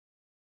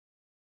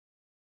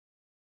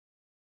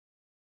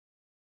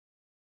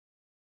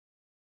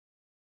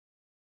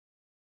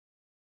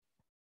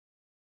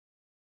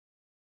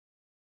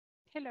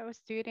Hello,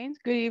 students.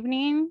 Good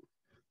evening.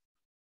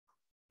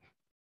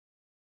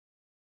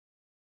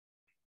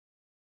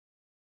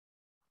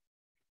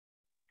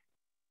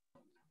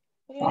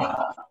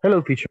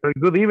 Hello, teacher.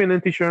 Good evening,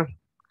 teacher.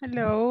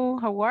 Hello,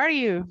 how are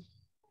you?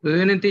 Good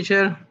evening,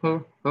 teacher.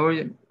 How are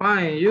you?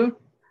 Fine, you?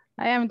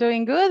 I am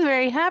doing good.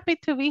 Very happy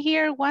to be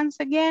here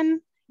once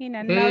again in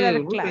Hey,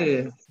 another class.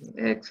 okay.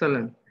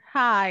 Excellent.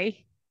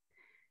 Hi,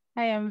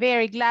 I am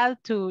very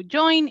glad to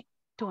join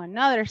to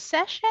another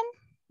session,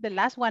 the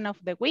last one of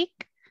the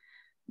week,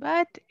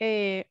 but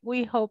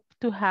we hope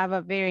to have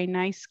a very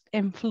nice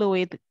and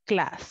fluid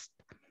class.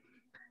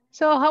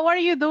 So how are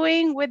you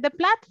doing with the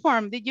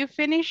platform? Did you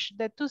finish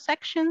the 2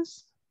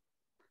 sections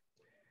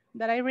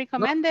that I No,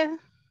 recommended?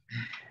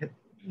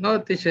 no,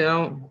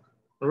 teacher.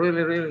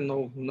 Really,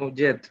 no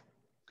yet.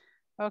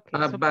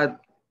 Okay, so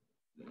But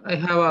I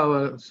have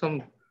uh,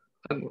 some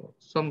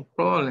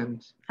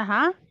problems.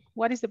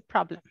 what is the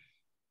problem?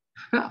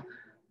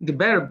 The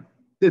verb,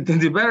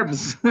 the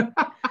verbs.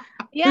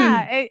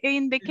 Yeah,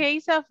 in the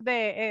case of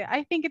the,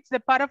 I think it's the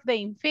part of the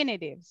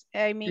infinitives.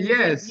 I mean, you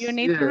Yes,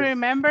 need to yes.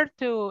 remember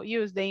to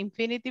use the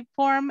infinitive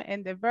form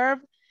and the verb.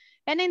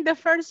 And in the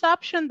first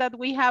option that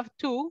we have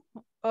two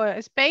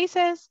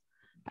spaces,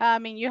 I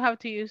mean, you have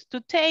to use to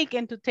take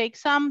and to take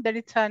some. There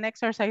is an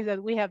exercise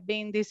that we have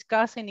been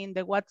discussing in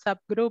the WhatsApp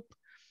group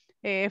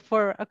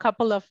for a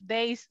couple of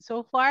days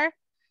so far.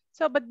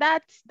 So, but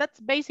that's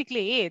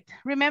basically it.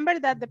 Remember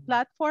that the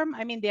platform,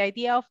 I mean, the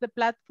idea of the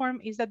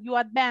platform is that you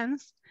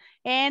advance,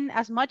 and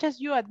as much as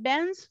you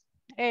advance,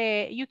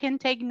 you can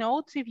take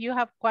notes if you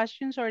have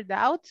questions or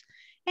doubts,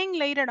 and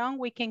later on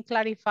we can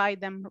clarify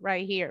them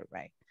right here,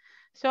 right?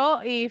 So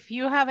if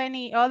you have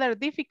any other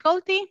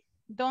difficulty,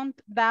 don't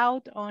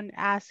doubt on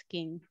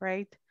asking,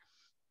 right?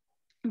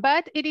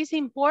 But it is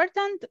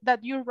important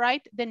that you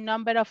write the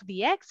number of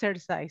the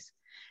exercise.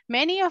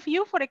 Many of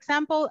you, for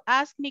example,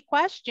 ask me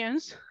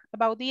questions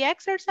about the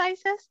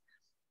exercises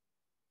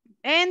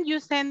and you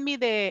send me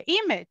the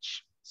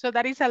image. So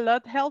that is a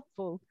lot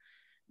helpful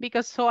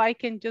because so I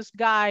can just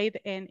guide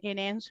and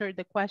answer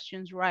the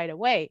questions right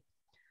away.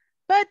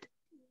 But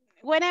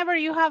whenever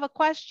you have a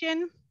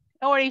question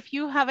or if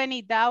you have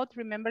any doubt,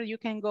 remember you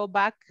can go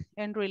back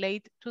and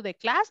relate to the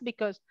class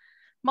because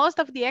most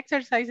of the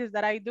exercises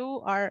that I do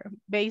are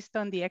based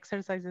on the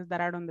exercises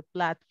that are on the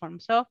platform.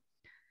 So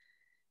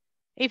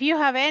if you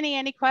have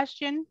any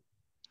question,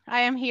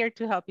 I am here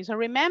to help you. So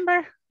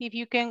remember, if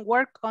you can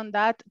work on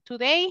that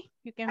today,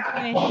 you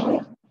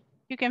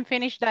can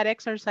finish that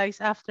exercise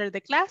after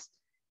the class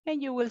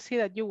and you will see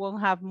that you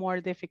won't have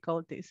more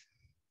difficulties.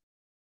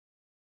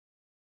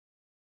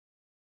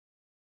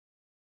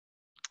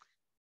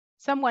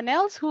 Someone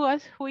else who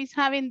is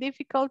having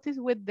difficulties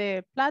with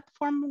the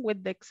platform,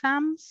 with the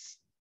exams?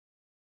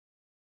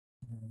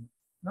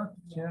 No,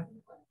 teacher.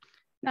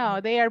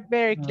 No, they are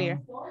very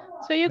clear.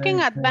 So you can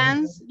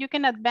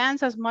Very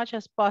advance as much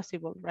as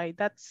possible, right?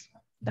 That's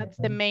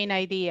the main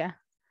idea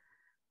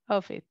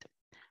of it.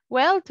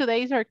 Well,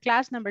 today is our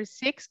class number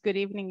 6. Good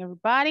evening,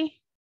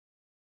 everybody.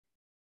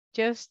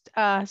 Just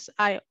as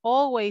I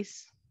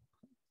always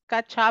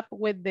catch up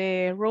with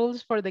the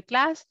rules for the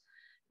class,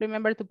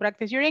 remember to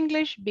practice your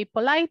English, be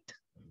polite.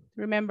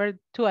 Remember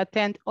to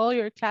attend all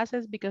your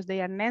classes because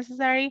they are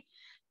necessary.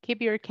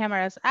 Keep your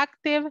cameras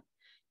active,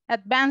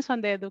 advance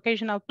on the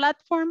educational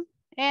platform,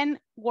 and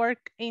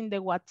work in the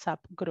WhatsApp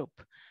group,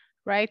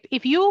 right?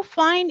 If you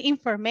find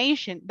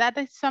information, that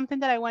is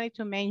something that I wanted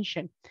to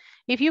mention.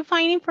 If you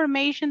find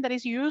information that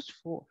is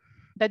useful,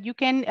 that you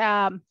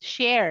can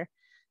share,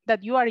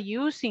 that you are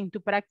using to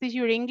practice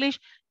your English,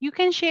 you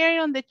can share it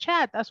on the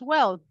chat as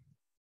well,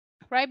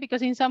 right?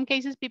 Because in some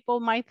cases, people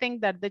might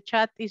think that the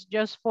chat is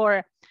just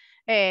for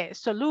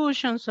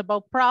solutions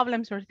about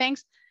problems or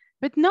things.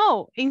 But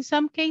no, in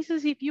some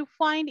cases, if you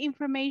find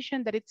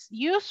information that it's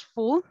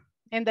useful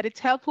and that it's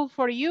helpful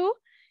for you,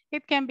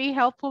 it can be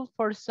helpful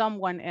for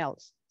someone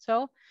else.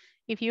 So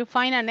if you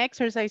find an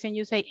exercise and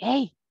you say,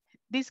 hey,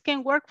 this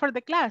can work for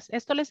the class,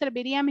 esto le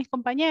serviría a mis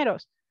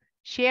compañeros,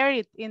 share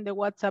it in the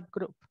WhatsApp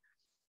group,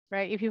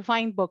 right? If you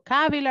find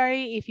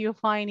vocabulary, if you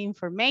find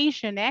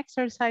information,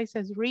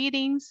 exercises,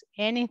 readings,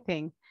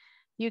 anything,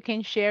 you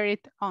can share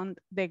it on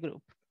the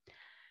group.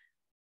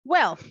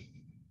 Well,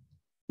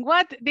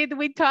 what did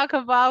we talk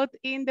about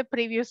in the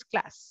previous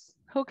class?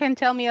 Who can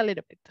tell me a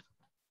little bit?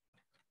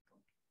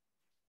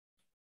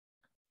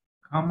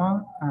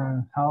 common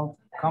and health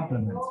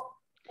complements.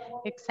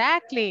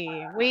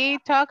 Exactly. We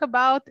talk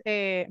about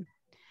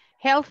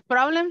health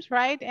problems,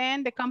 right?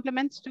 And the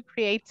complements to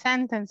create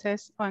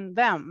sentences on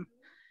them.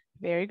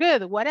 Very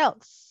good. What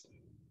else?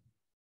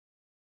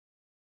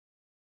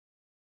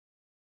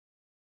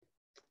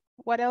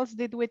 What else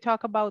did we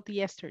talk about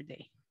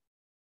yesterday?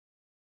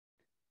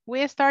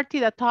 We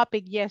started a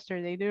topic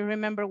yesterday. Do you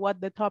remember what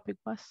the topic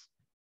was?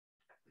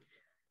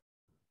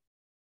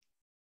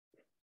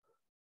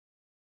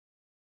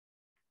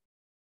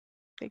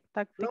 Tick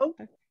tock, tick Hello?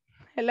 tock.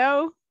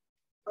 Hello.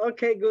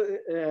 Okay,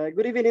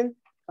 good evening.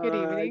 Good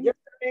evening.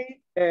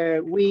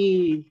 Yesterday,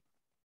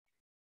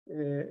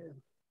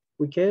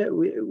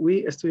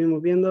 we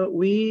estuvimos viendo,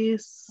 we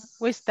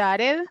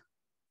started.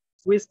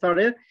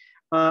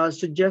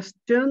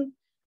 Suggestion,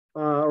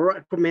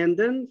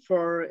 recommending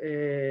for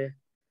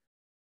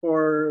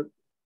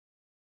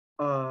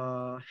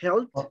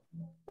help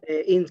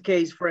in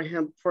case, for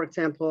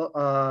example,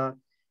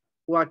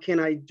 what can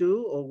I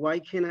do or why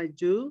can I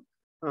do?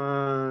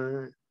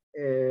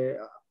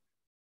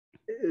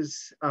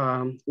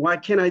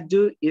 What can I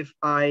do if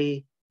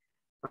I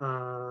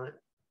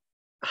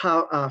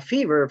have a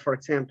fever, for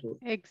example?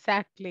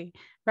 Exactly,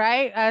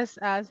 right? As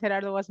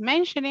Gerardo was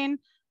mentioning,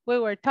 we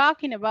were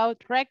talking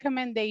about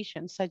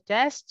recommendations,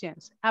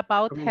 suggestions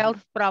about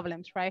health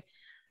problems, right?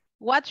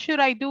 What should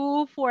I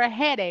do for a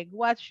headache?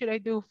 What should I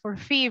do for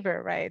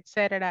fever, right? Et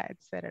cetera, et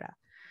cetera.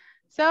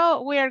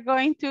 So we are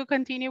going to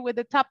continue with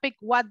the topic,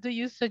 what do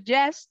you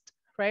suggest,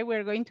 right?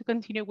 We're going to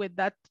continue with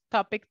that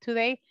topic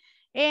today.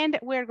 And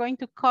we're going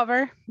to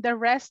cover the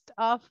rest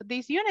of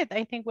this unit.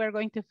 I think we're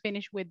going to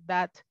finish with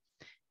that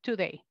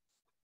today.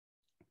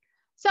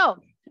 So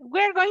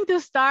we're going to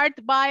start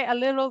by a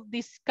little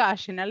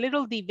discussion, a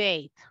little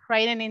debate,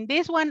 right? And in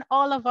this one,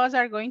 all of us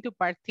are going to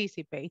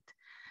participate.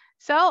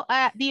 So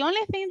the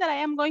only thing that I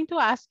am going to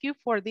ask you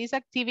for this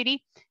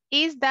activity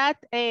is that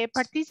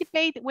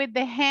participate with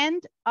the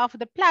hand of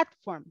the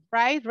platform,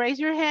 right? Raise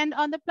your hand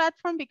on the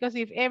platform, because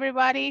if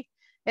everybody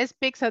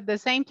speaks at the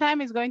same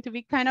time, it's going to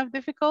be kind of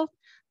difficult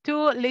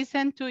to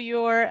listen to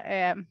your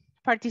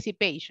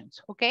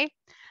participations, okay?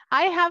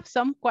 I have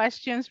some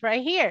questions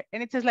right here,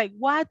 and it says like,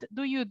 what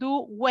do you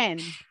do when?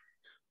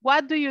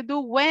 What do you do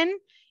when?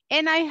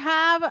 And I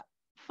have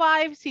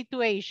 5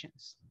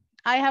 situations.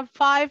 I have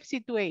 5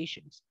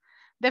 situations.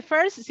 The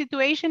first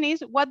situation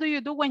is, what do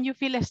you do when you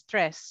feel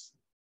stressed?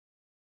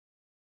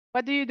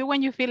 What do you do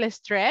when you feel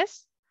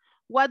stressed?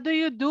 What do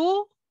you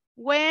do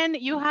when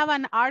you have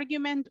an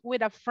argument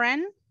with a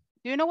friend?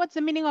 Do you know what's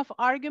the meaning of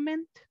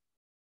argument?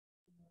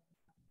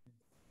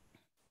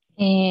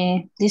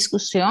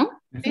 Discusión,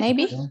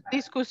 maybe.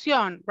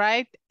 Discusión,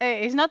 right?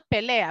 It's not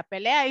pelea.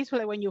 Pelea is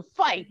when you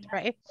fight,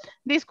 right?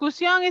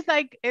 Discusión is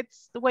like,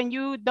 it's when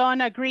you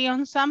don't agree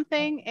on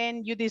something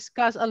and you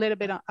discuss a little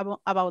bit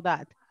about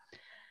that.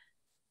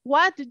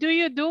 What do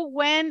you do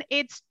when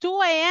it's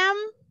 2 a.m.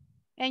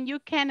 and you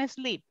can't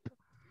sleep?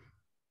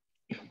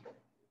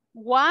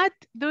 What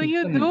do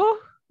you do?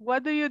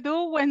 What do you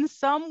do when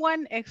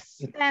someone is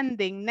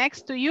standing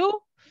next to you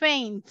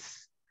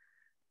faints?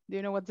 Do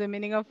you know what's the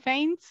meaning of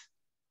faints?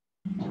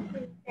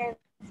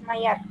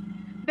 Desmayar.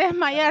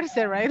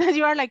 Desmayarse, right? That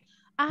you are like,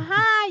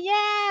 aha,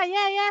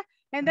 yeah.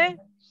 And then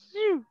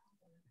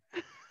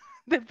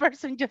the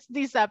person just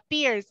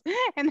disappears.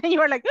 And then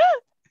you are like, ah!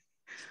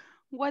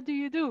 What do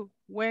you do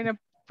when a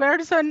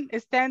person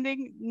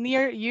standing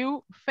near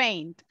you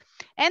faint?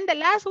 And the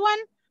last one,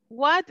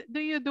 what do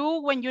you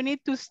do when you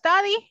need to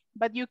study,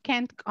 but you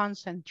can't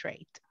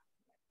concentrate?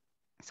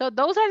 So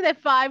those are the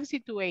 5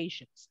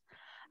 situations.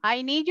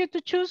 I need you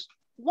to choose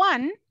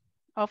one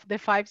of the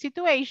 5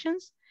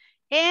 situations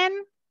and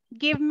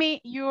give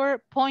me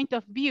your point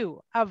of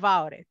view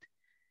about it.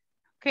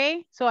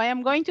 Okay, so I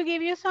am going to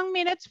give you some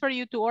minutes for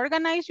you to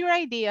organize your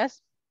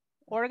ideas.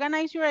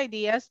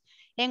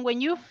 And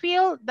when you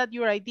feel that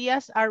your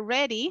ideas are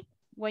ready,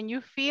 when you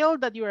feel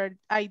that your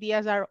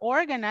ideas are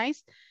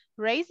organized,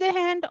 raise the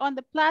hand on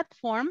the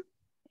platform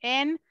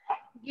and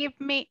give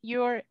me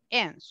your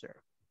answer,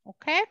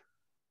 okay?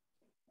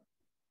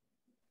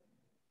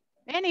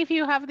 And if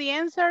you have the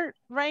answer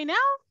right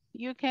now,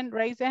 you can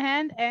raise the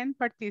hand and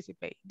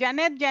participate.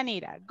 Janet,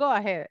 Janira, go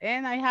ahead.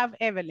 And I have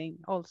Evelyn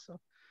also.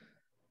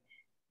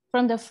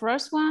 From the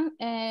first one,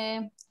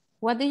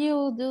 what do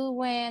you do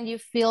when you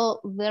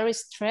feel very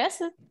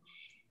stressed?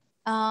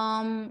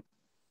 I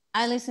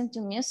listen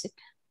to music.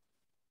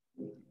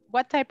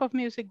 What type of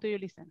music do you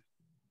listen?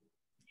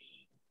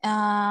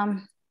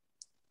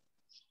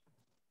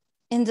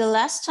 In the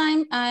last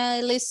time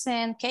I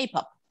listened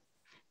K-pop.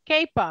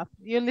 K-pop,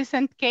 you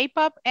listen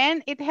K-pop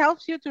and it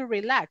helps you to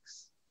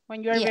relax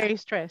when you're very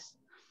stressed.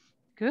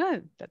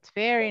 Good, that's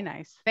very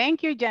nice.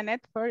 Thank you,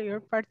 Janet, for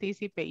your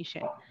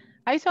participation.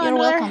 I saw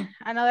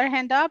another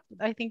hand up.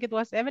 I think it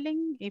was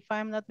Evelyn, if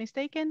I'm not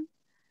mistaken.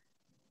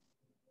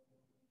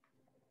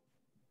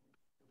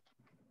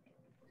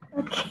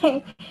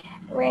 Okay,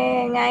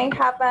 when I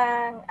have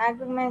an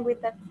argument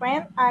with a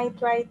friend, I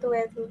try to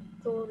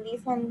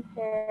listen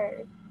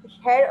her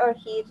or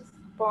his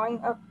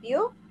point of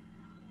view,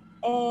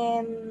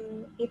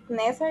 and if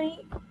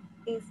necessary,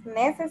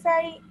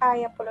 I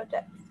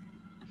apologize.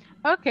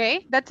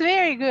 Okay, that's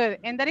very good,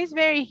 and that is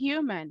very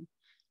human.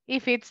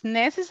 If it's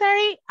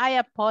necessary, I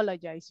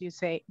apologize, you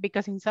say,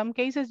 because in some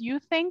cases you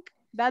think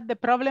that the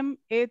problem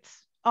is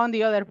on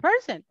the other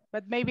person,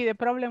 but maybe the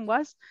problem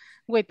was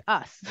with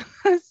us.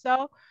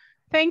 So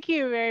thank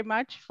you very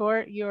much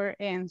for your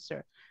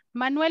answer.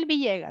 Manuel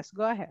Villegas,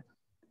 go ahead.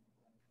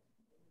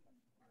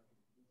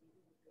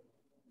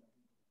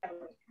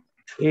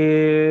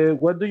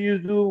 What do you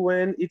do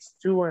when it's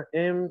 2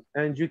 a.m.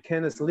 and you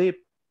can't sleep?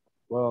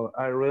 Well,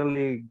 I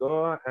really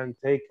go and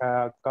take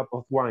a cup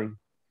of wine.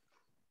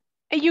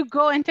 You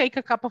go and take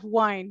a cup of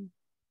wine.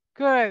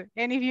 Good.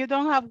 And if you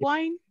don't have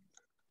wine?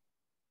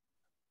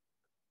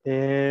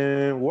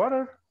 And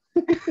water.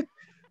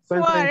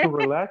 Sometimes to Water.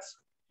 relax.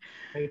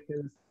 I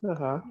can,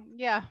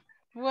 Yeah.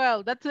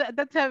 Well, that's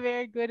a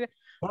very good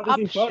But it's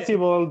option.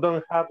 impossible.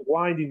 Don't have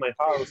wine in my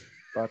house.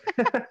 But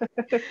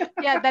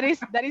Yeah, that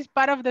is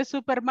part of the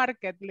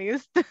supermarket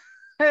list.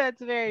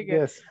 That's very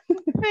good. yes.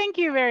 Thank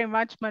you very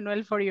much,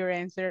 Manuel, for your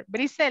answer.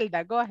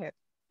 Briselda, go ahead.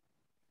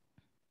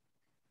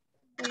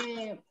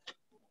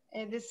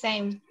 The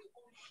same.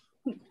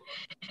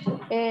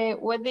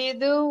 What do you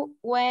do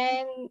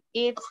when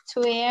it's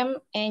 2 a.m.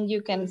 and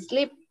you can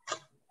sleep?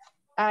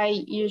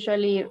 I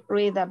usually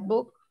read a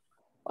book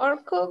or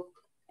cook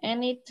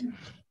and eat.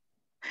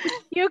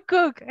 You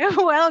cook.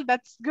 Well,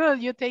 that's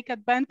good. You take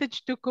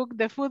advantage to cook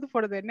the food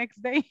for the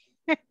next day.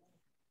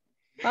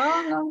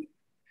 Oh, no.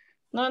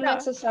 Not No,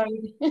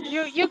 necessarily.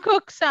 you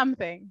cook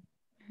something.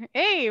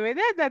 Hey, but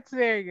that's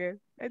very good.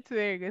 That's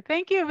very good.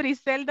 Thank you,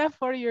 Briselda,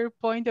 for your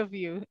point of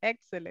view.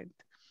 Excellent.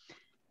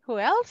 Who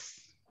else?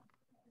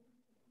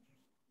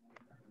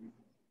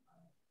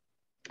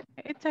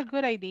 It's a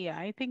good idea.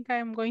 I think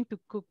I'm going to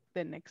cook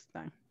the next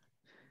time.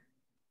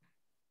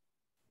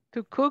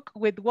 To cook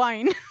with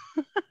wine.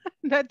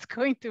 That's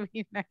going to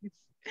be nice.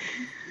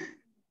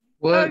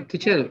 Well, Okay.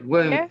 teacher,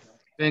 Yes.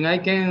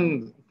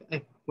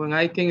 when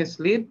I can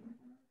sleep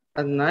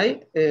at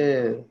night,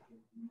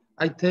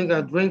 I take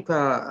a drink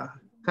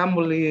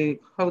chamomile,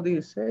 how do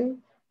you say?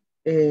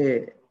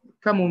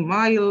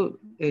 Chamomile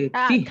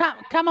tea.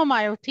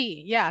 Chamomile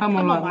tea. Yeah,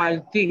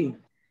 Chamomile tea.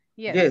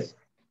 Yes. Yes.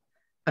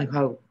 I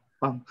have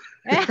fun.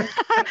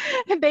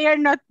 They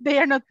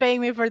are not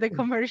paying me for the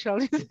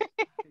commercials.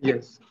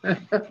 Yes.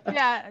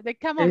 Yeah, the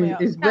chamomile.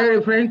 It's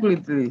very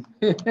friendly.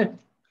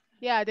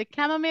 Yeah, the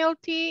chamomile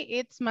tea,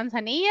 it's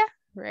manzanilla,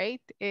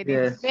 right? It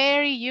is Yes.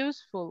 very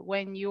useful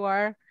when you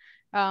are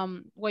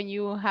when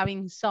you have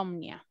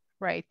insomnia,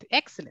 right?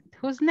 Excellent.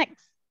 Who's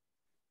next?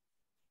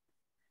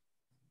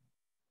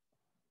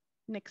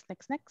 Next.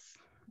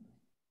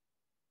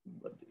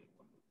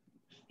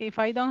 If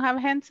I don't have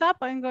hands up,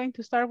 I'm going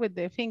to start with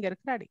the finger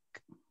cratic.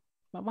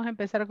 Vamos a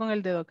empezar con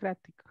el dedo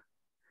crático.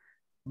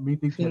 Me,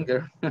 teacher.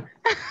 Finger.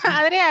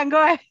 Adrián,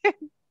 go ahead.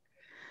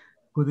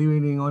 Good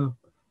evening, all.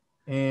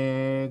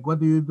 What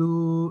do you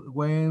do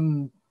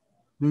when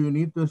do you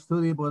need to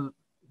study but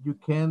you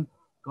can't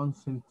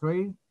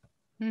concentrate?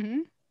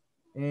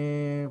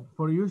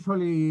 For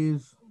usually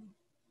is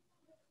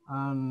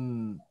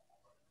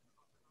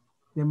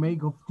the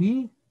make of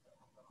tea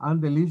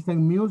and the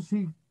listen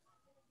music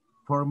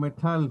for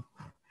metal.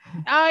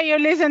 Oh, you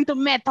listen to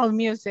metal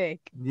music.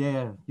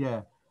 Yeah.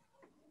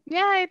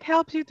 Yeah, it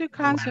helps you to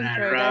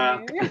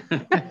concentrate.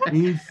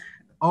 It's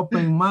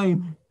open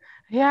mind.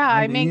 Yeah,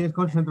 I mean, it's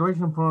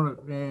concentration for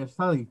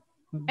study.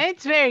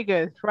 It's very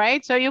good,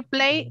 right? So you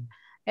play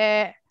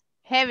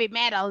heavy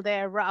metal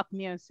there, rock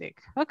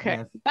music. Okay,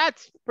 yes.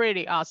 That's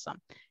pretty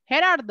awesome.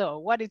 Gerardo,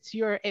 what is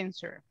your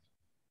answer?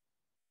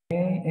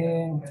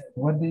 Okay,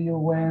 what do you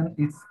when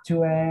it's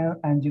 2 a.m.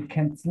 and you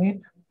can't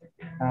sleep?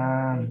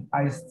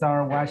 I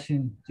start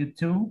watching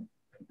YouTube,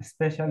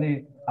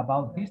 especially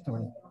about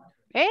history.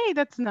 Hey,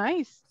 that's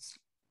nice.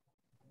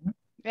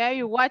 Yeah,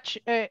 you watch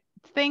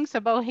things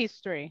about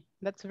history.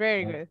 That's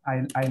very good.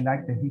 I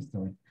like the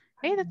history.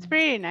 Hey, that's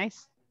pretty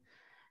nice.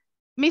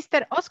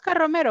 Mr. Oscar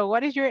Romero,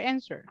 what is your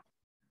answer?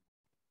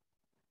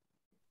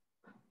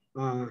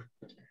 I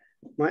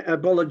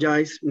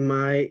apologize.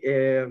 My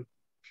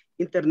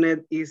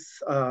internet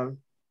is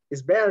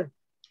bad.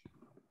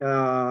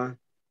 But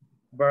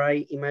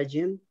I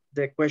imagine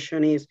the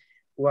question is,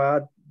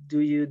 what do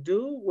you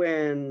do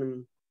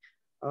when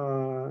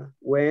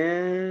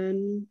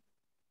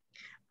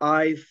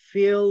I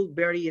feel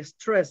very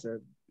stressed?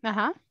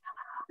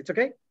 It's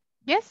okay?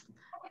 Yes.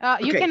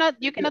 You cannot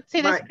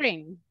see the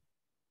screen.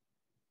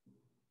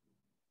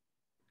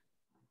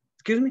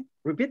 Excuse me,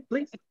 repeat,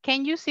 please.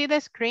 Can you see the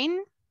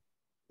screen?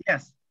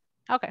 Yes.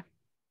 Okay.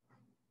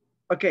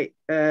 Okay.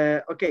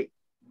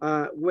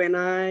 When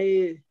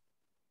I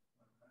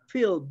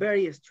feel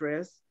very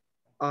stressed,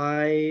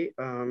 I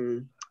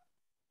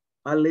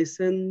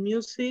listen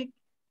music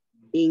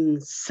in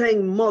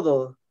same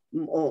model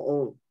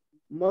or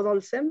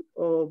model same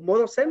or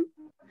model same.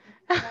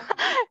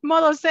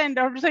 Model send,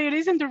 so you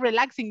listen to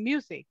relaxing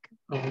music.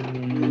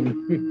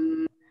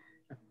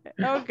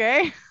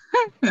 Okay.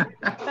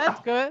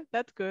 That's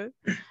good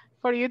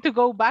for you to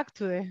go back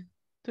to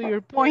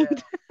your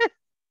point.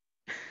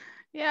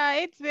 Yeah,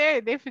 it's very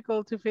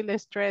difficult to feel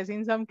stress.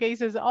 In some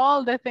cases,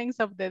 all the things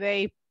of the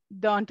day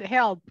don't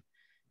help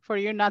for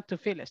you not to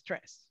feel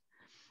stress.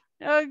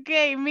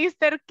 Okay,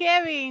 Mr.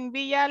 Kevin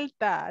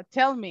Villalta,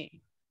 tell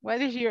me,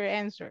 what is your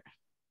answer?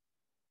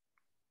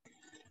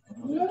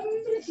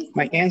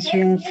 My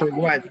answer for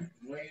what?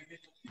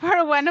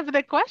 For one of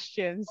the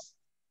questions.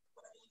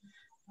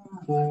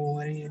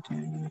 What do you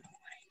do?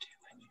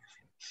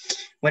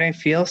 When I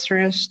feel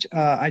stressed,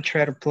 I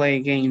try to play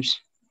games.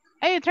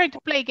 Hey, you try to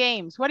play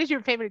games. What is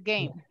your favorite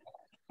game?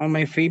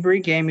 My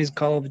favorite game is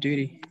Call of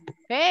Duty.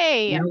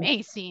 Hey,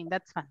 amazing.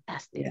 That's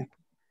fantastic. Yeah.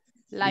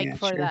 like Yeah,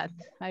 for sure. that.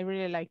 I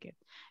really like it.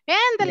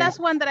 And the Yeah. last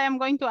one that I'm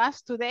going to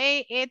ask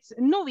today, it's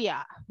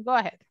Nubia. Go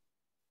ahead.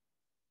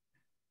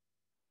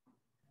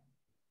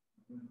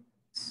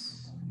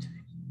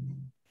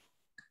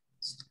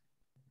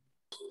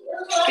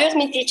 Excuse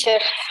me, teacher.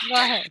 Go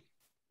ahead.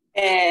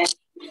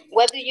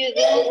 What do you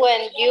do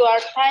when you are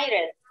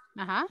tired?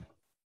 Uh-huh.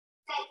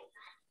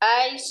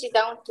 I sit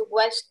down to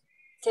watch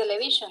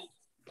television.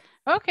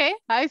 Okay,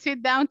 I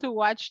sit down to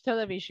watch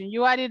television.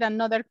 You added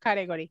another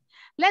category.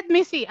 Let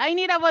me see. I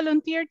need a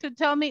volunteer to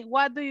tell me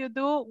what do you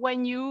do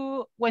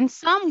when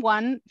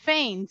someone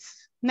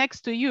faints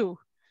next to you?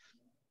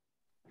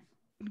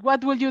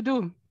 What will you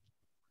do?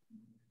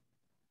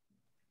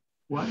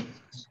 What?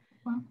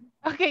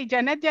 Okay,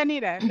 Janet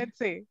Yanira, let's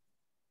see.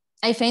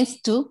 I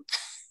faint too.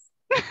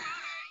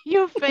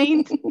 You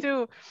faint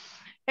too.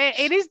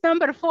 It is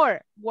number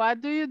 4.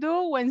 What do you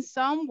do when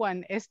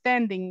someone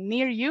standing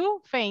near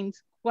you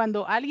faints?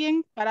 Cuando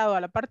alguien parado a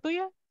la par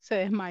tuya se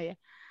desmaya.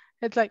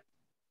 It's like,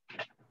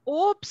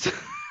 oops,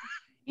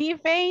 he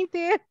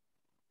fainted.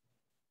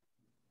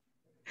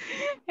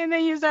 And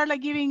then you start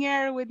like giving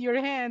air with your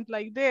hand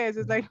like this.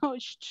 It's like, oh,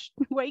 shh,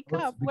 wake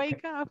up,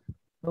 wake up.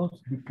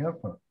 Be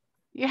careful.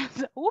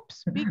 Yes,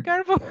 oops, be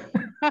careful.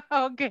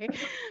 Okay,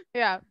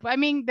 yeah. I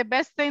mean, the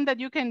best thing that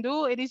you can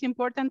do, it is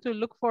important to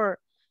look for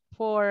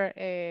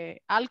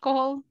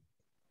alcohol,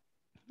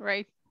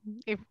 right?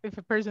 If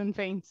a person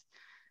faints.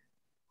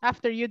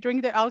 After you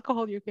drink the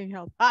alcohol, you can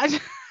help.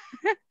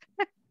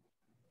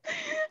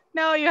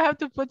 No, you have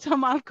to put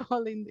some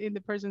alcohol in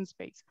the person's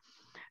face.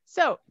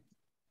 So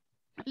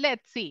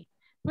let's see.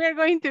 We're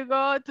going to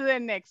go to the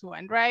next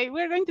one, right?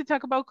 We're going to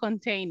talk about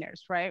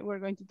containers, right? We're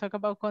going to talk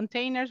about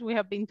containers. We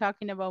have been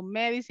talking about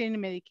medicine,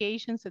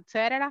 medications,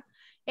 etc.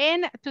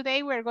 And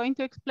today we're going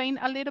to explain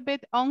a little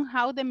bit on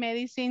how the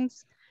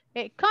medicines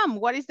come.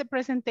 What is the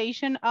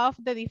presentation of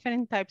the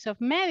different types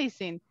of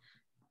medicine?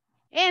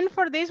 And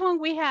for this one,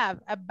 we have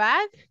a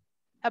bag,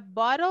 a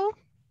bottle,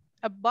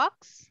 a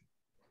box,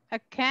 a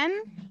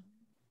can,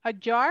 a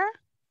jar,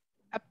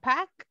 a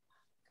pack,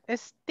 a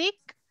stick,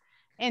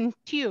 and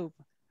tube,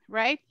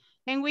 right?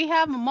 And we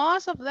have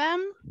most of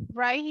them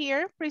right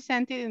here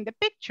presented in the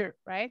picture,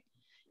 right?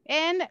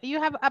 And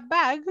you have a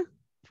bag.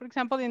 For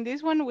example, in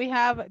this one, we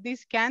have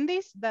these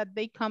candies that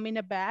they come in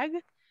a bag.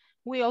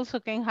 We also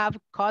can have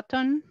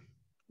cotton,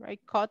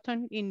 right?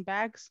 Cotton in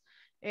bags.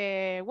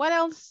 What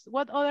else?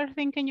 What other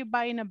thing can you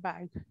buy in a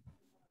bag?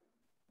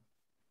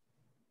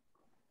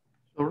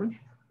 Sorry?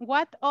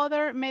 What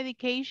other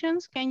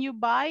medications can you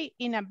buy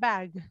in a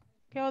bag?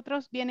 ¿Qué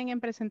otros vienen en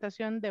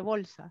presentación de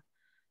bolsa?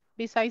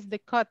 Besides the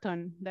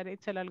cotton, that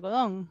it's el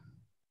algodón.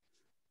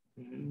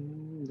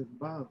 The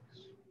box.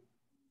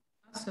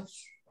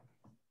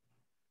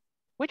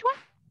 Which one?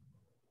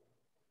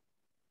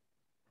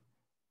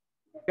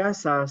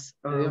 Gasas.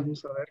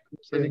 Vamos a ver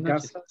cómo se dice.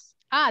 Gasas.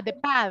 Ah, the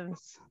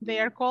pads. They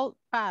are called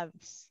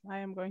pads. I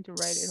am going to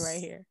write it right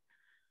here.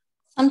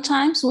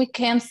 Sometimes we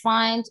can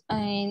find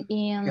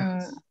in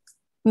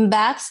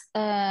bags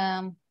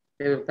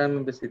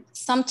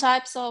some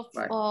types of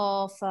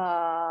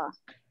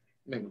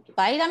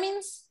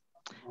vitamins.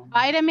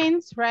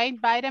 Vitamins, right?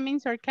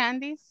 Vitamins or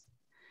candies.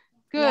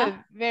 Good,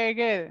 yeah. Very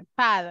good.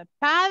 Pad.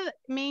 Pad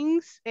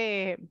means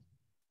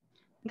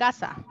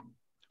gasa,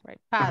 right?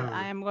 Pad.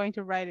 I am going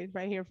to write it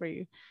right here for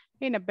you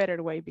in a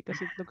better way because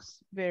it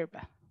looks very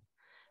bad.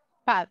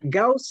 Pad.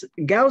 Gauss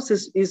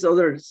is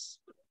others.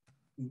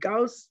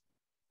 Gauss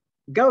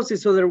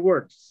is other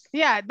words.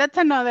 Yeah, that's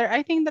another.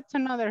 I think that's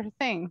another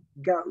thing.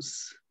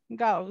 Gauss.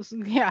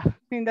 Yeah.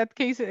 In that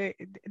case,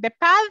 the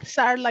paths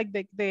are like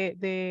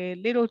the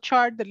little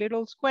chart, the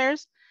little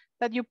squares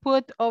that you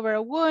put over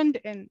a wound,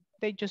 and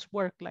they just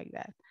work like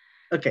that.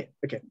 Okay.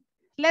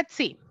 Let's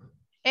see.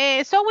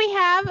 So we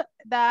have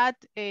that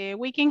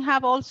we can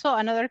have also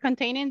another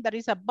container that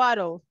is a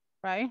bottle,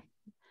 right?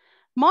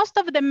 Most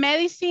of the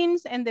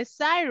medicines and the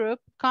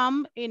syrup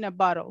come in a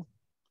bottle,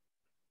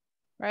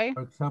 right?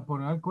 For example,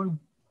 alcohol.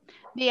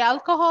 The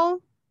alcohol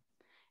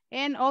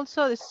and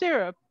also the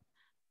syrup.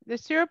 The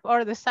syrup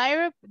or the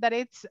syrup, that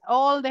it's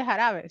all the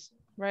jarabes,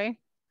 right?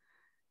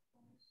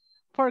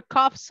 For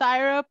cough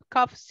syrup,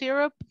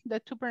 the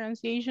two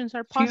pronunciations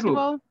are possible.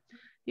 Syrup.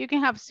 You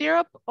can have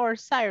syrup or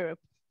syrup.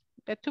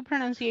 The two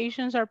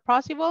pronunciations are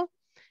possible.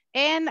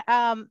 And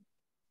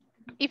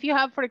if you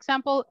have, for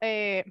example,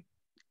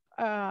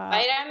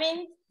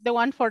 vitamin, the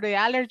one for the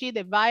allergy,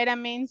 the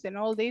vitamins and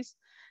all this,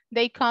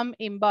 they come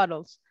in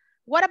bottles.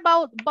 What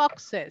about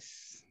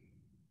boxes?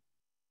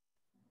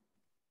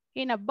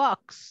 In a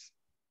box.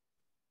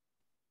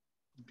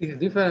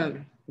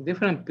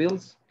 Different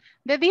pills.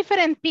 The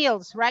different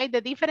pills, right? The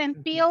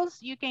different pills,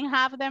 you can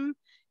have them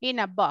in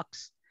a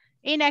box.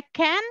 In a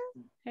can,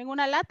 en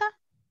una lata?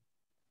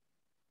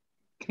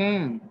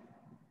 Can.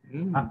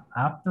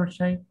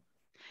 Aftershave?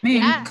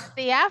 Yeah,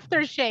 the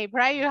aftershave,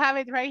 right? You have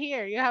it right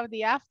here. You have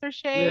the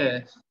aftershave.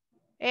 Yes.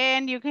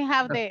 And you can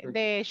have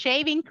the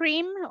shaving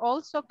cream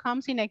also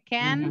comes in a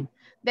can.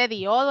 The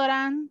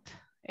deodorant.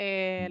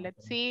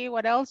 Let's see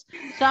what else.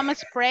 Some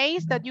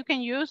sprays that you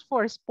can use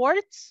for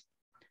sports.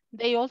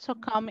 They also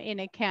come in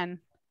a can.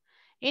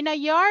 In a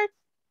yard,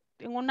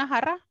 in una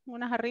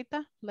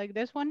jarrita, like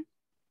this one.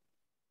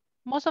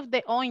 Most of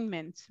the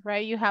ointments,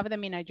 right? You have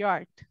them in a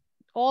yard.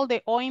 All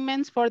the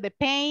ointments for the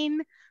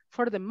pain,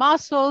 for the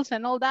muscles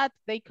and all that,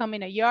 they come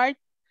in a yard.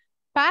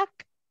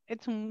 Pack,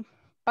 it's un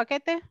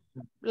paquete,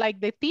 like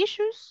the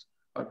tissues,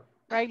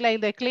 right?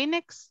 Like the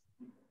Kleenex.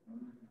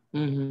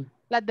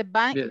 Like the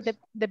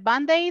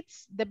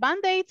Band-Aids. The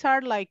Band-Aids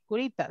are like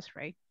curitas,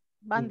 right?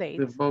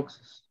 Band-Aids. The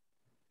boxes,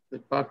 the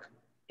pack.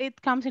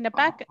 It comes in a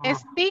pack. A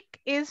stick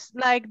is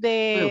like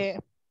the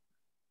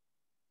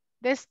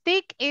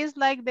stick is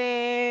like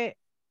the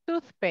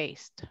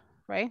toothpaste,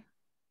 right?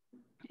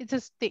 It's a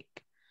stick.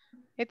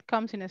 It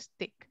comes in a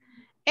stick.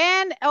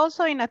 And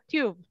also in a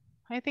tube.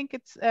 I think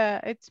it's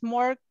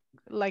more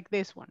like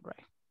this one,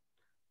 right?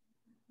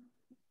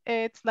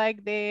 It's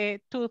like the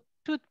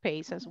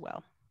toothpaste as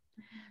well.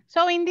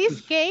 So in this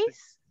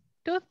case,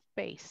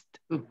 toothpaste.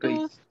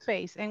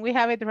 And we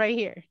have it right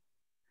here.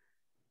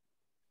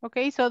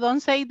 Okay, so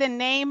don't say the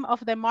name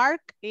of the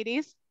mark. It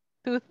is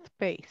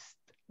toothpaste,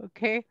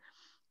 okay?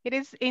 It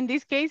is, in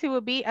this case, it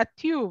will be a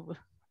tube,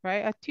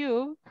 right? A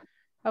tube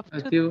of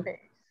toothpaste,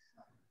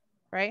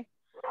 right?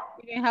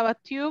 You can have a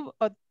tube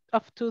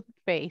of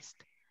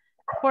toothpaste.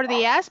 For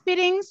the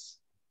aspirins,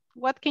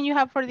 what can you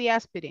have for the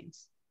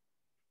aspirins?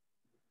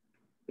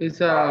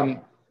 It's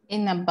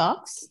in a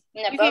box.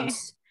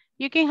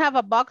 You can have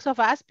a box of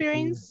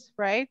aspirins,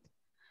 right?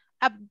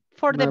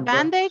 For the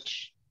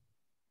bandage,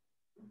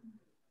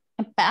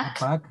 a pack.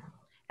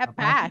 A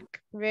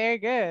pack. Very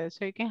good.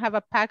 So you can have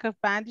a pack of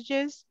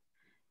bandages.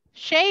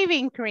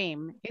 Shaving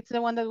cream. It's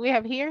the one that we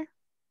have here.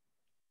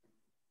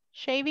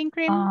 Shaving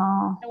cream.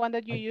 The one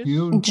that you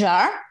use.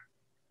 Jar.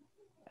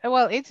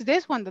 Well, it's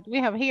this one that we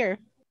have here.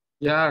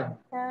 Jar.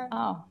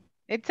 Oh.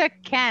 It's a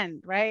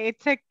can, right?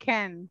 It's a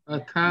can. A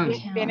can.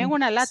 Viene en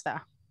una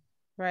lata,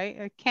 right?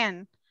 A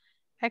can.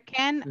 A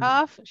can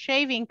of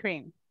shaving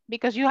cream.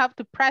 Because you have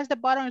to press the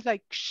button. It's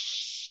like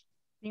shh,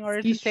 in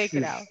order to take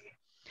it out.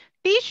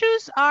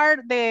 Tissues are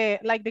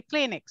like the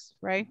clinics,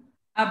 right?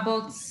 A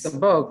box. A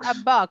box. A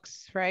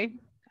box, right?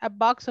 A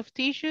box of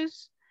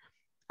tissues.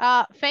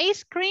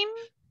 Face cream.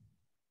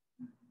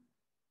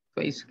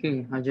 Face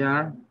cream, a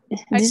jar.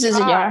 This is a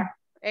jar.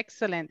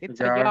 Excellent. It's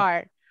a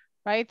jar,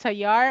 right? It's a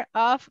jar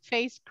of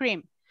face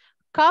cream.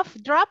 Cough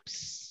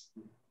drops.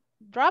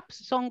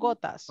 Drops son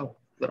gotas.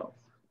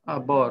 A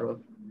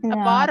bottle. A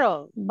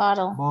bottle.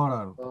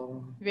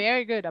 Bottle.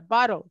 Very good. A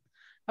bottle.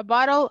 A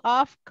bottle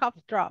of cough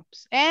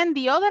drops. And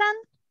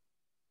deodorant?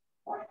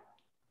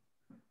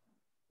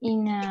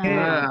 In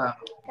a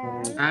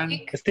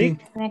stick.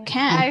 In a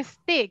can. A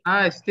stick.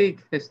 A stick,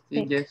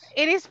 yes.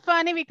 It is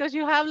funny because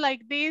you have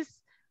like this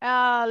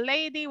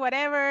lady,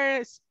 whatever,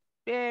 a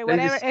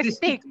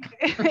stick.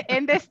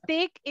 And the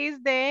stick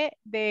is the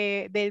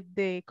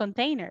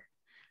container.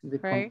 The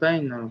right?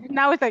 container.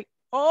 Now it's like,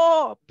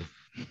 oh,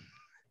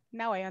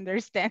 now I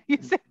understand you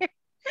say.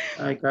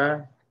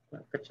 Okay.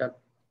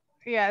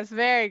 Yes,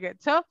 very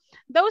good. So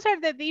those are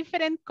the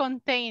different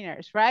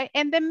containers, right?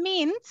 And the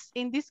mints,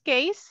 in this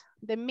case,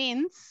 the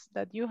mints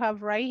that you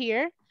have right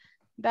here,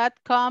 that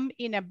come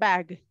in a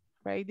bag,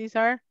 right? These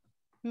are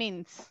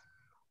mints.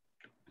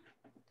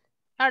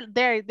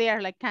 They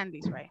are like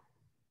candies, right?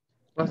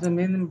 What's the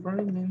meaning of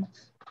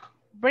mints?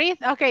 Breathe,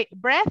 okay,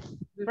 breath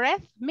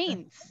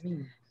means.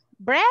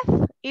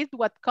 Breath is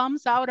what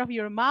comes out of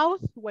your mouth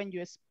when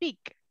you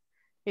speak.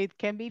 It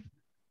can be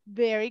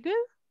very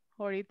good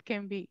or it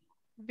can be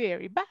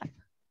very bad.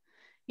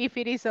 If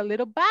it is a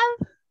little bad,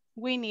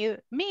 we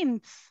need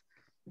mints,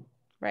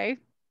 right?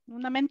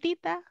 Una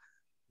mentita.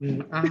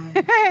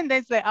 And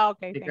they say, oh,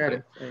 okay, thank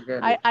you.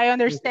 I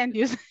understand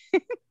you.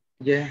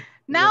 Yeah.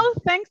 Now,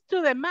 thanks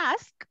to the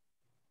mask,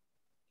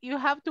 you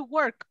have to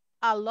work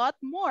a lot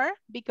more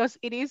because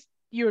it is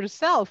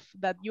yourself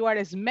that you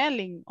are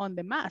smelling on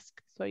the mask.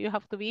 So you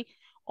have to be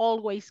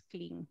always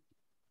clean.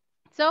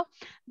 So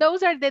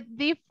those are the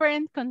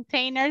different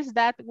containers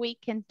that we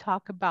can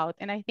talk about.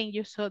 And I think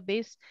you saw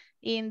this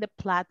in the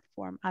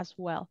platform as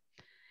well.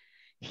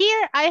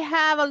 Here I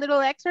have a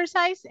little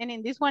exercise, and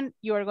in this one,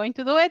 you are going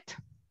to do it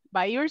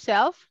by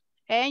yourself.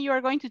 And you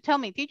are going to tell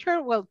me,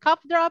 teacher, well,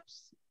 cough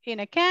drops in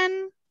a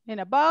can, in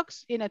a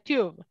box, in a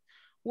tube.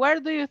 Where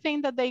do you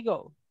think that they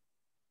go?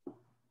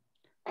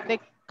 The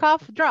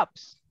cough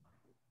drops.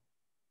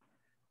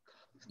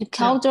 The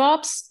cough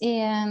drops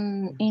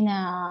in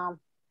a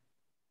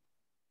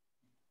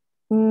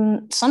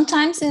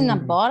sometimes in a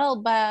bottle,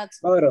 but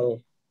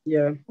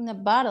yeah, in a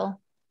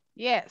bottle.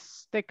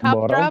 Yes, the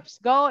cough drops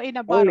go in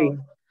a bottle.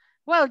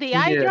 Well, the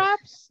eye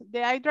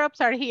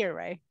drops are here,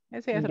 right?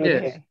 Yes.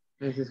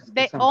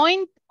 The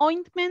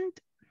ointment.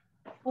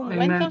 A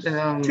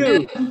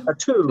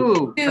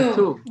tube.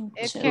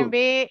 It can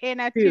be in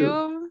a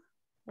tube,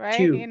 right?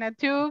 In a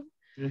tube.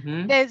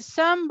 The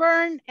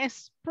sunburn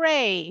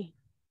spray.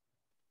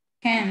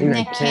 In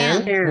a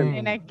can.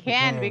 In a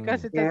can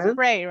because it's a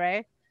spray,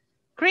 right?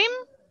 Cream?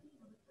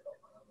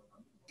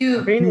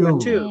 Tube. In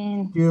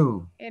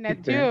a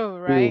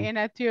tube, right? In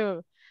a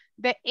tube.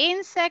 The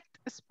insect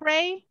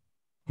spray?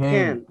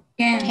 Can.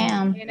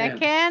 Can. In a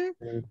can.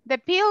 The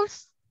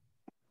pills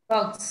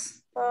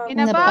Box. in In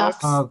a the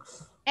box.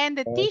 Box. And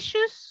the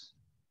tissues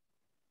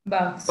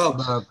Box.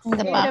 Box. In the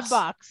in the box.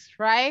 box,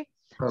 right?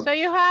 Box. So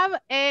you have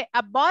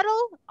a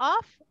bottle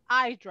of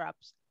eye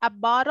drops, a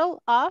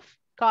bottle of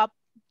cough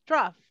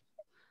drop,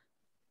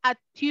 a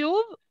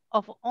tube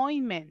of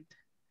ointment,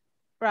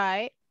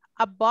 right?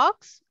 A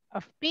box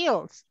of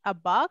pills, a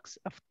box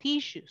of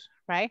tissues,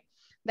 right?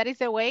 That is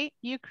the way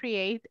you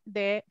create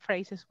the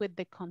phrases with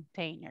the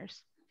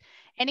containers.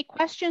 Any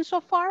questions so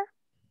far?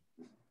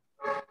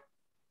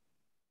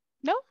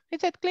 No?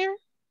 Is it clear?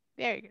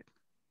 Very good.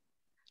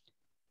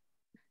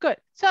 Good.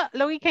 So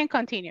we can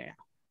continue now.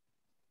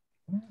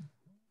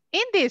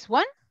 In this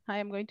one, I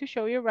am going to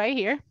show you right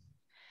here.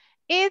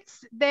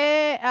 It's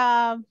the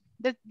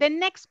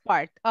next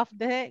part of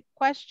the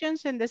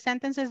questions and the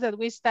sentences that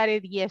we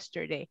studied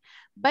yesterday.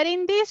 But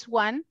in this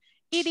one,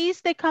 it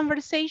is the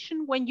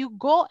conversation when you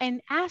go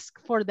and ask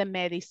for the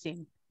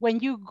medicine, when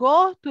you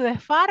go to the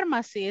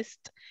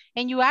pharmacist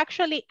and you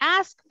actually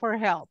ask for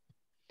help,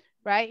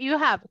 right? You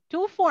have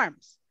two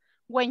forms.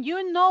 When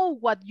you know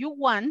what you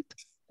want,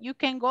 you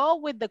can go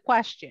with the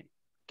question.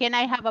 Can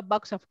I have a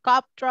box of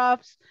cough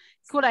drops?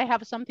 Could I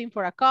have something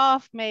for a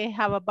cough? May I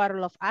have a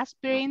bottle of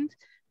aspirin?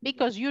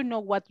 Because you know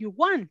what you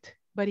want.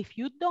 But if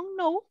you don't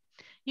know,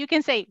 you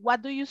can say,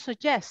 what do you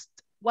suggest?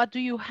 What do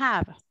you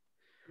have?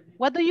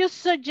 What do you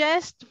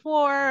suggest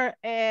for,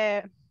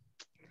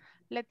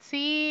 let's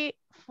see,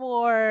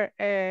 for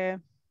a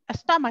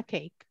stomach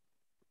ache?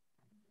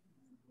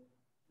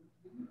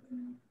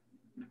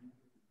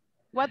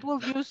 What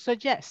will you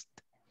suggest?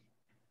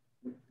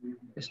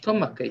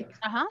 Stomachache.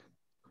 Uh-huh.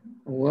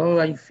 Well,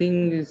 I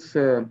think it's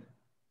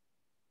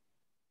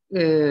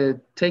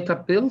take a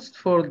pills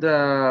for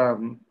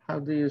the, how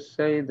do you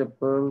say the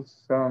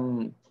pills?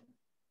 For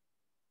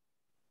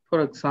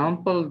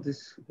example,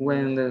 this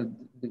when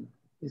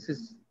this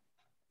is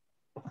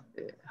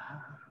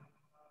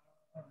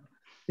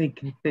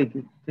take it.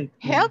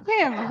 Help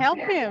him, help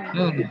him.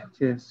 No,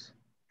 yes.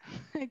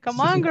 Come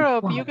on,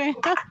 group, you can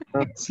help.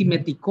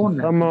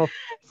 Simeticona. Some of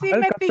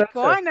Alka-Seltzer.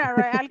 Simeticona,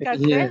 right?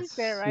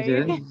 Alka-Seltzer, right?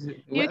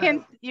 Yes.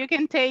 You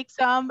can take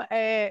some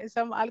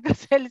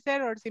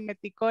Alka-Seltzer or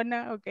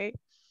Simeticona, okay?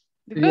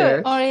 Good.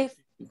 Yes.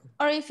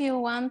 Or if you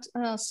want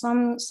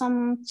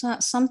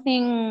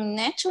something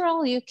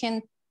natural, you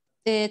can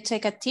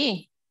take a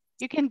tea.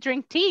 You can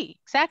drink tea,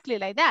 exactly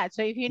like that.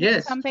 So if you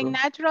need something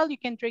natural, you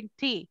can drink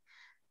tea,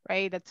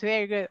 right? That's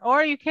very good.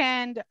 Or you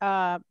can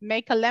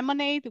make a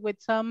lemonade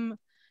with some,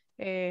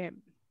 I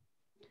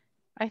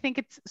think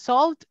it's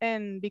salt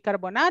and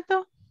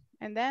bicarbonato,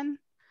 and then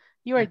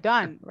you are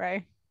done,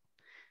 right?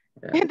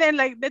 And then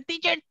like the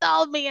teacher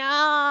told me,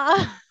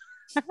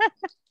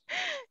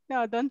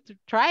 no, don't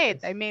try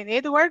it. I mean,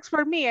 it works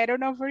for me. I don't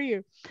know for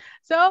you.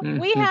 So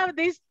we have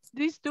these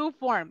two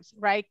forms,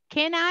 right?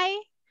 Can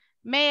I,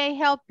 may I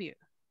help you?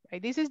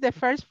 Right? This is the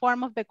first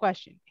form of the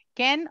question.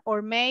 Can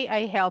or may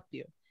I help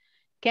you?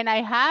 Can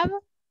I have,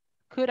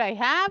 could I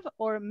have,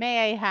 or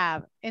may I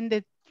have? And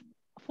the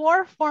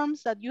four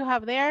forms that you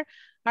have there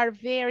are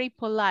very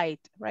polite,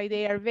 right?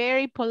 They are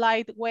very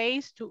polite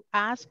ways to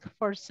ask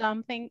for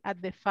something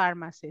at the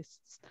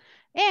pharmacists.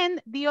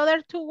 And the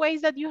other two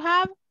ways that you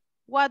have,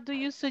 what do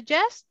you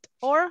suggest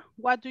or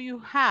what do you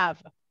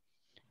have?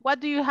 What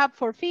do you have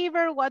for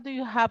fever? What do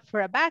you have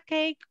for a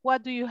backache?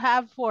 What do you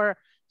have for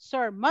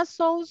sore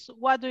muscles?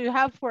 What do you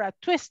have for a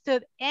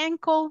twisted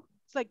ankle?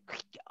 It's like,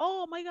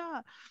 oh my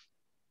God.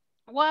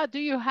 What do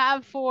you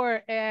have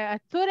for a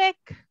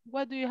toothache?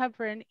 What do you have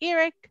for an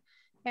earache?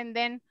 And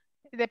then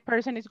the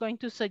person is going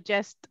to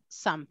suggest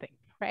something,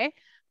 right?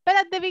 But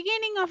at the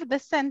beginning of the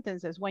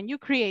sentences, when you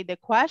create the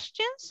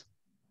questions,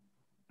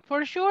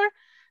 for sure,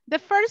 the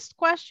first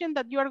question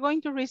that you are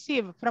going to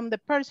receive from the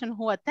person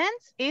who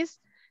attends is,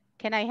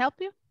 can I help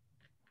you?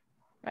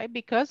 Right?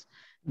 Because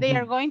they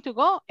are going to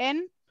go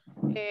and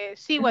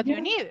see what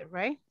you need,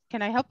 right?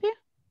 Can I help you?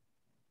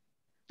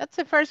 That's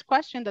the first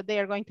question that they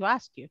are going to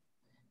ask you.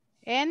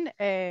 And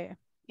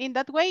in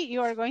that way,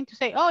 you are going to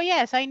say, oh,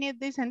 yes, I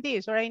need this and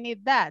this, or I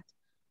need that,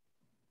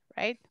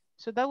 right?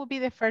 So that would be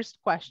the first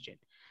question.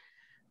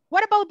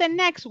 What about the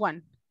next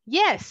one?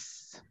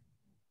 Yes.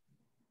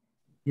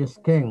 Yes,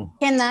 can.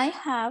 Can I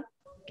have?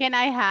 Can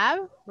I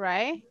have,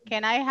 right?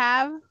 Can I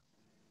have?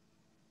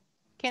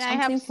 Can I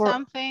have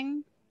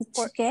something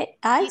for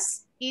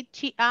eyes?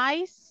 Itchy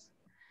eyes?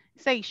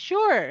 Say,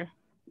 sure.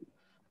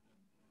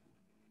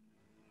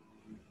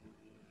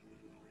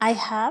 I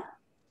have.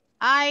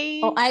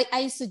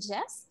 I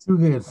suggest.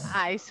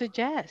 I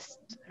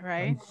suggest,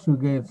 right?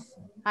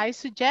 I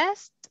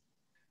suggest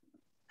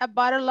a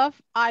bottle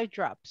of eye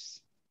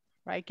drops,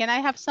 right? Can I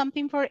have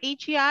something for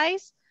itchy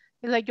eyes?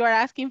 It's like you're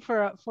asking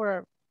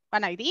for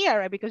an idea,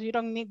 right? Because you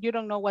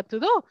don't know what to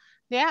do.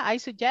 Yeah, I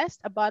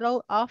suggest a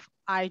bottle of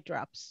eye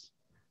drops.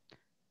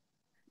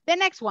 The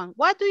next one,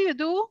 what do you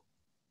do?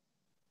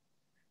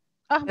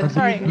 Oh, I'm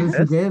sorry.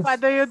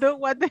 What do you do?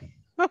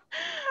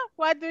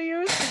 What do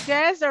you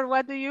suggest or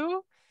what do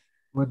you?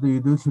 What do you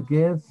do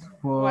suggest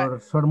for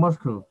sore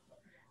muscle?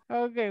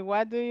 Okay,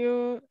 what do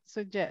you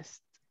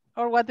suggest?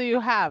 Or what do you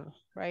have,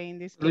 right, in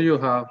this case? What do you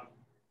have?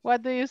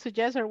 What do you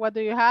suggest or what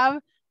do you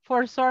have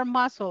for sore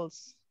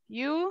muscles?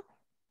 You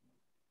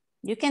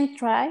can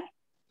try.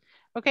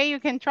 Okay, you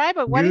can try,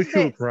 but what You is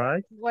should the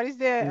try. what is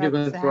the You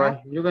can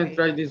try. You can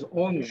try this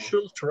on. You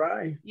should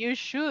try. You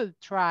should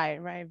try,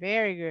 right?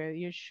 Very good.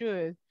 You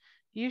should.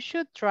 You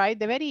should try,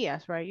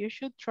 deberías, right? You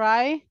should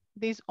try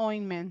this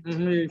ointment.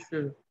 You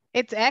should.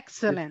 It's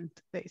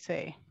excellent, they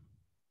say.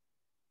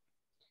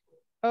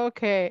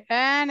 Okay,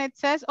 and it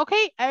says,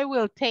 okay, I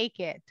will take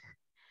it.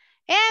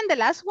 And the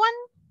last one?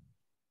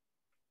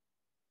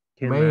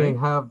 May I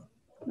have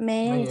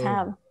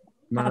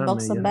a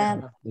box of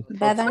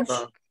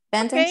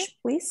bandage,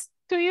 please?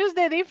 To use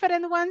the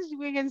different ones,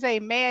 we can say,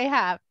 may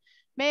I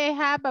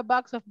have a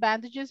box of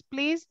bandages,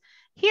 please?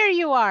 Here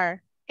you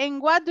are. And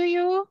what do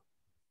you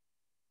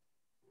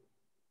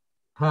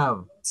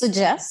have?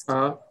 Suggest.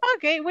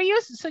 Okay, we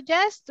use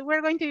suggest.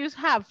 We're going to use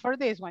have for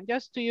this one,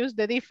 just to use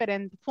the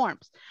different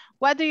forms.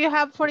 What do you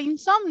have for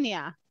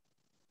insomnia?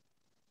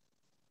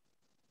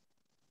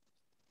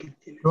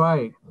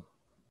 Try.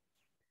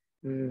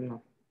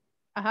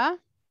 Uh-huh.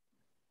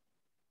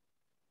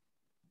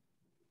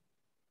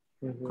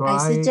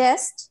 I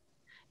suggest.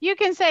 You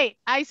can say,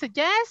 I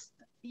suggest.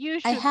 You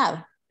should. I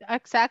have.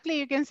 Exactly,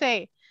 you can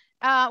say,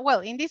 well,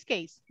 in this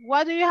case,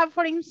 what do you have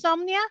for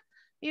insomnia?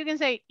 You can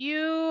say,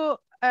 you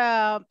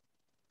can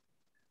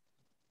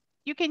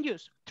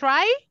use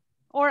try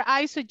or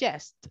I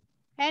suggest,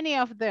 any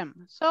of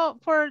them. So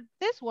for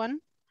this one,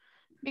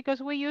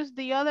 because we use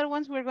the other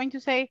ones, we're going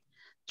to say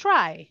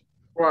try.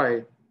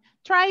 Right.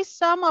 Try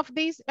some of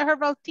this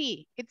herbal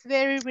tea. It's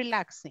very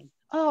relaxing.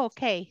 Oh,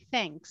 okay,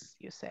 thanks,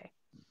 you say.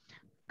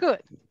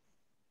 Good.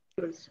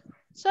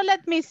 So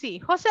let me see.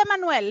 Jose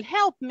Manuel,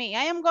 help me.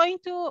 I am going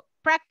to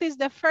practice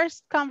the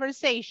first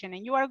conversation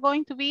and you are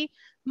going to be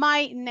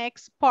my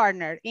next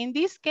partner. In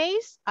this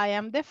case, I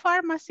am the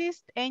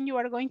pharmacist and you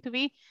are going to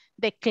be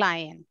the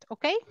client,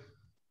 okay?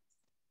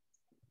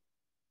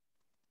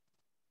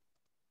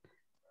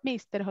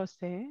 Mr.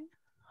 Jose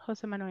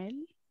Manuel.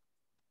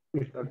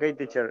 Okay,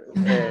 teacher.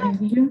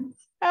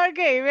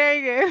 Okay,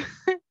 very good.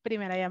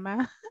 Primera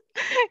llamada.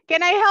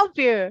 Can I help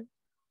you?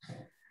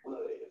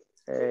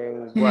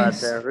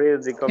 What?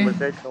 Read the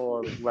conversation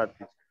or what?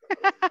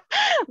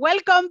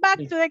 Welcome back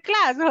to the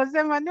class,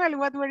 Jose Manuel.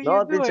 What were you doing?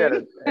 No,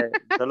 teacher,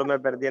 solo me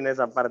perdí en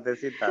esa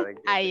partecita. De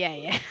que... Ay,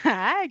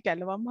 ya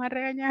lo vamos a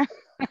regañar.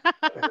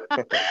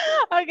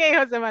 Okay,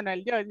 Jose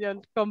Manuel,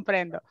 yo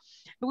comprendo.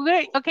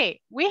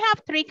 Okay, we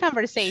have 3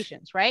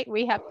 conversations, right?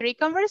 We have 3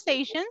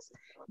 conversations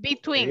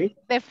between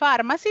the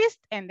pharmacist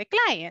and the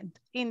client.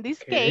 In this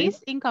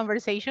case, in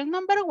conversation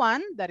number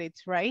 1, that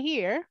it's right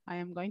here, I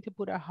am going to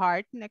put a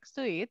heart next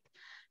to it.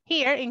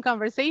 Here in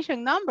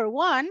conversation number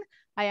 1,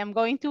 I am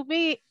going to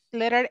be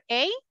letter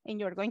A and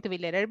you're going to be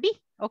letter B,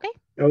 okay?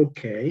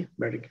 Okay,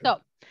 very good. So,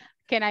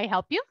 can I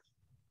help you?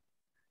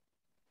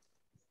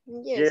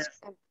 Yes.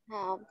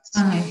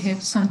 I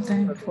have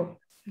something for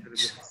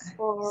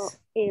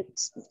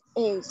its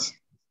age.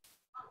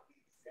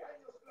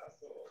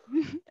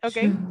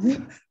 Okay.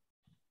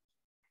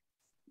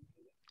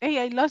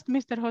 Hey, I lost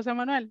Mr. Jose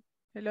Manuel.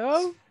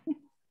 Hello?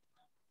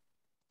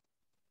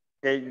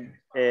 Okay,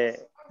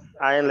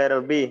 I am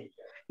letter B.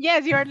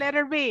 Yes, you're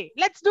letter B.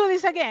 Let's do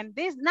this again.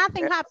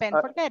 Nothing happened.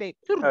 Forget it.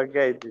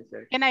 Okay,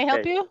 teacher. Can I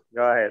help you?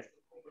 Go ahead.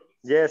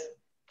 Yes.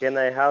 Can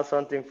I have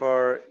something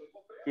for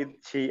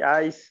itchy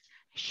eyes?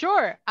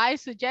 Sure. I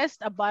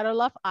suggest a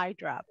bottle of eye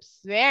drops.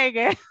 Very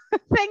good.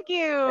 Thank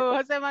you,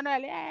 Jose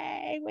Manuel.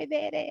 Yay, we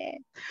did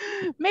it.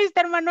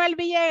 Mr. Manuel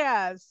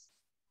Villegas.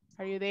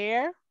 Are you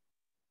there?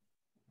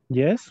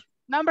 Yes.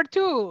 Number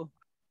 2.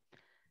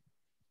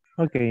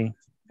 Okay.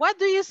 What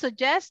do you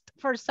suggest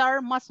for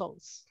sore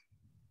muscles?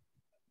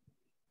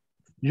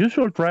 You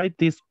should try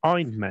this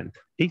ointment.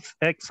 It's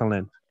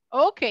excellent.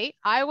 Okay,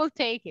 I will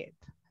take it.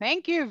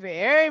 Thank you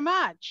very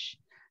much.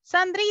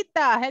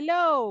 Sandrita,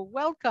 hello,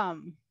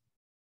 welcome.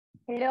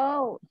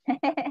 Hello.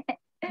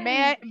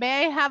 May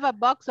I have a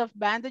box of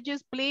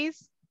bandages,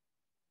 please?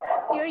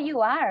 Here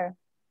you are.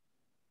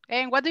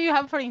 And what do you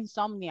have for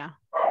insomnia?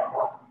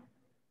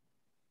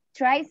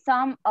 Try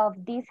some of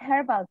this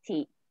herbal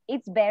tea.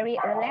 It's very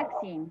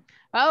relaxing.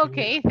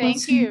 Okay,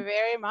 thank you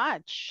very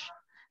much.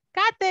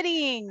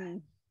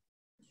 Catherine,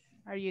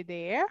 are you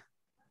there?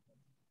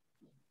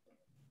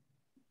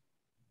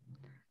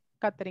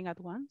 Catherine at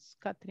once,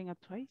 Catherine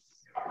at twice.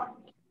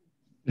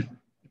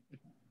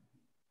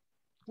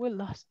 We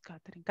lost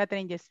Catherine.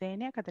 Catherine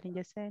Yesenia, Catherine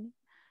Yesenia.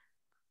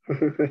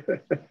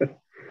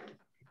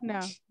 No.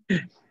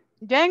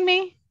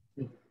 Jamie.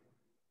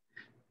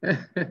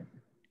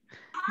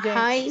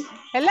 Hi.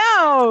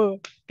 Hello.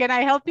 Can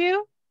I help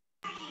you?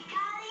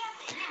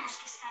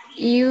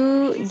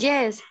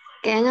 Yes.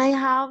 Can I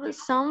have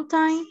some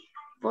time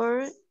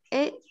for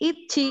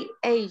itchy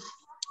eyes?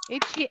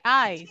 Itchy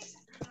eyes.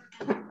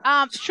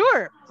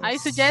 Sure. I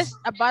suggest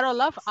a bottle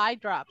of eye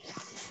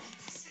drops.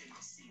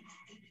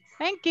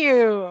 Thank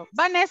you.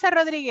 Vanessa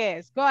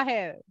Rodriguez, go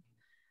ahead.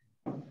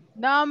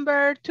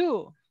 Number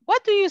 2.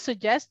 What do you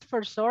suggest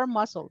for sore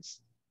muscles?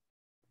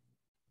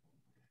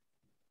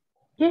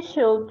 You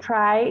should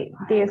try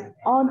this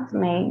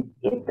ointment.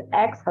 It's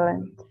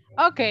excellent.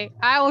 Okay,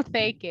 I will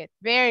take it.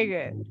 Very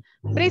good.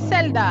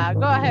 Briselda,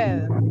 go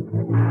ahead.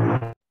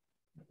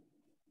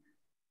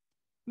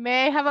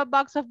 May I have a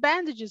box of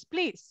bandages,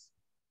 please?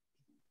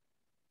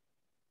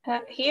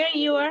 Here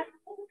you are.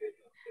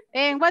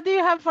 And what do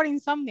you have for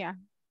insomnia?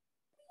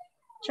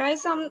 Try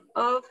some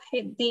of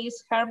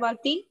this herbal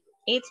tea.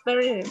 It's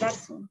very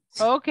relaxing.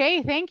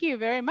 Okay, thank you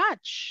very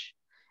much.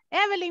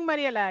 Evelyn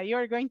Mariela,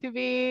 you're going to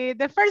be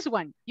the first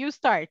one. You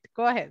start.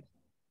 Go ahead.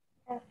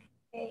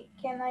 Okay,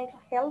 can I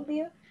help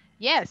you?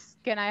 Yes.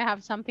 Can I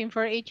have something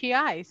for itchy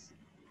eyes?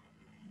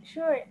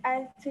 Sure,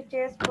 I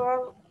suggest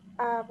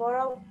a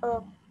bottle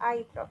of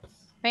eye drops.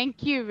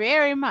 Thank you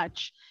very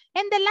much.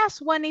 And the last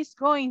one is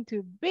going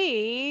to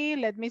be,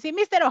 let me see,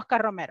 Mr.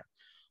 Oscar Romero.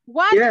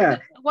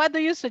 What do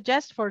you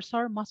suggest for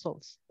sore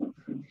muscles?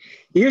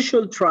 You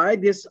should try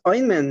this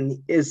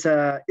ointment. It's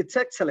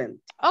excellent.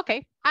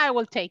 Okay, I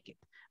will take it.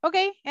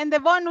 Okay, and the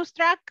bonus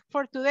track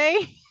for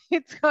today,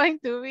 it's going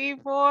to be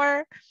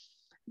for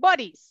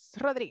Boris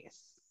Rodriguez.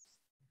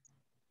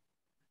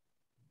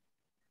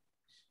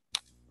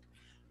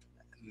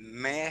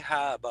 May I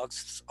have a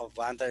box of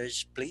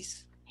bandages,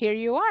 please? Here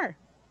you are.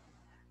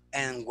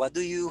 And what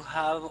do you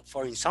have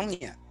for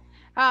insomnia?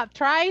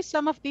 Try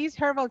some of this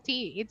herbal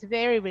tea. It's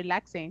very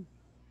relaxing.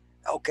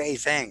 Okay,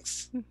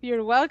 thanks.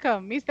 You're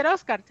welcome. Mr.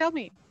 Oscar, tell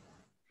me.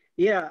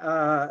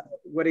 Yeah,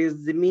 what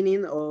is the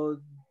meaning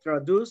of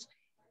traduce?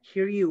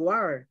 Here you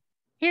are.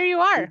 Here you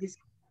are.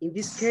 In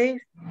this case,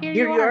 here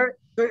you are.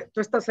 Tú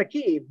estás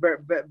aquí,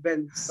 but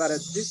para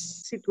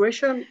this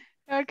situation,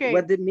 okay.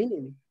 What the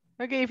meaning?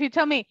 Okay, if you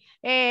tell me,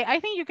 I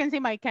think you can see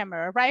my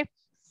camera, right?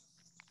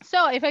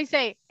 So if I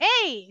say,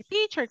 hey,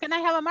 teacher, can I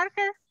have a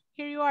marker?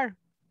 Here you are.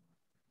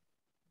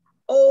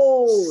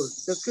 Oh,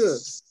 that's good.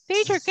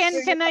 Teacher,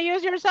 can I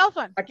use your cell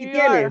phone? Aquí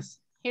here tienes.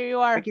 Here you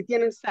are. Aquí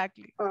tienes.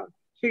 Exactly.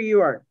 Here you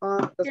are.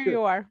 That's here good.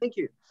 You are. Thank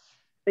you.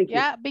 Thank you.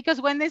 Yeah,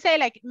 because when they say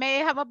like,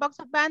 may I have a box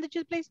of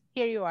bandages, please?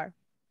 Here you are.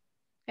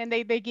 And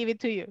they give it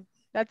to you.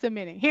 That's the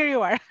meaning. Here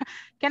you are.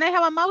 Can I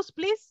have a mouse,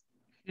 please?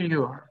 Here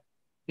you are.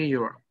 Here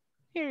you are.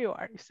 Here you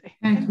are, you say.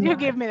 And you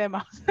give me the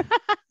mouse.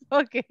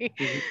 Okay.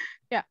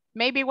 Yeah,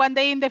 maybe one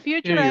day in the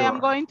future, I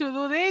am going to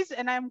do this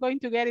and I'm going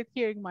to get it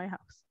here in my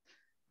house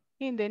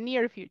in the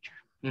near future.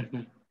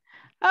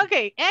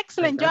 Okay,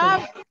 excellent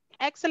job.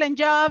 Excellent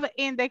job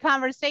in the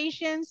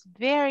conversations.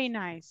 Very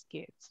nice,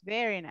 kids.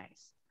 Very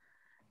nice.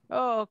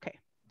 Okay,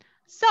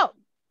 so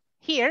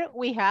here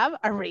we have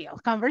a real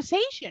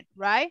conversation,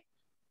 right?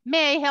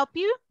 May I help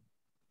you?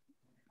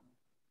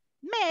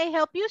 May I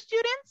help you,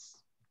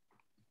 students?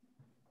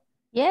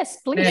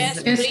 Yes, please.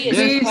 Yes,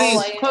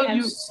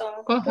 please.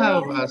 Could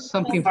have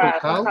something for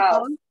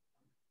cow?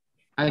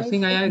 I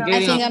think I am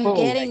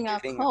getting a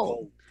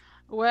cold.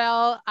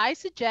 Well, I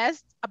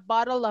suggest a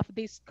bottle of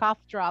these cough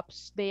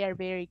drops. They are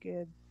very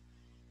good.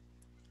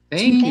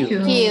 Thank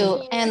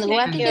you. And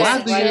what do you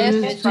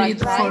suggest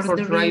for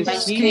dry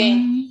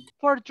skin?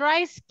 For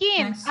dry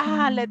skin,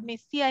 let me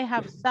see. I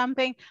have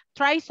something.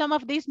 Try some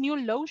of this new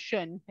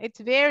lotion. It's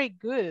very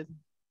good.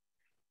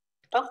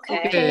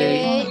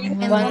 Okay.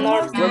 And one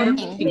more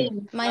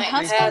thing. My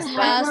husband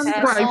has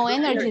no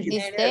energy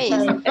these days.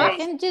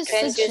 Can you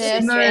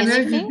suggest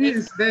anything?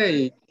 This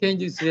day. Can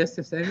you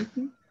suggest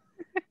anything?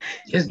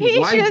 Yes,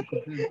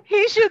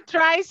 he should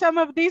try some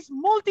of these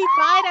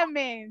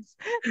multivitamins.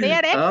 They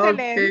are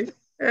excellent.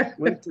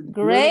 Okay.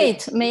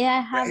 Great. May I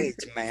have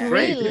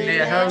three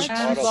large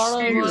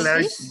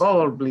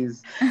bottle,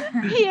 please?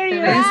 Here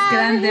you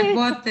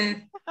are.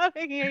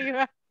 Here you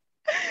are.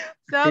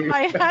 So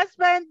my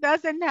husband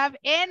doesn't have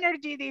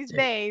energy these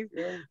days.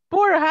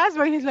 Poor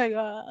husband, he's like,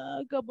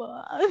 oh, come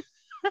on.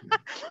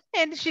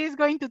 And she's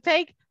going to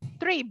take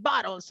 3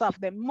 bottles of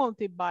the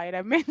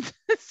multivitamins.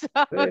 So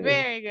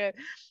very good.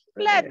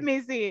 Let me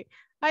see.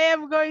 I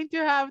am going to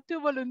have 2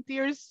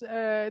 volunteers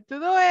to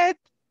do it.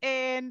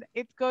 And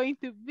it's going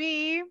to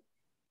be,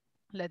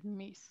 let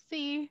me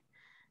see.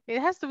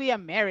 It has to be a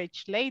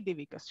marriage lady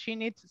because she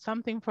needs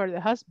something for the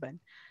husband.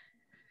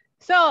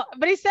 So,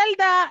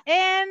 Briselda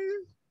and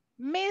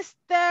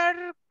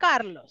Mr.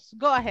 Carlos,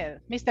 go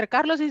ahead. Mr.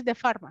 Carlos is the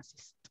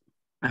pharmacist.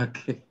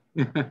 Okay.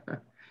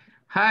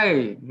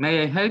 Hi,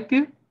 may I help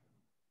you?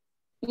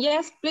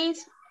 Yes,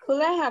 please.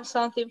 Could I have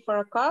something for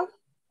a cough?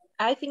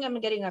 I think I'm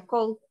getting a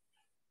cold.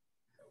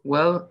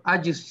 Well,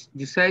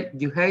 you said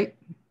you hate.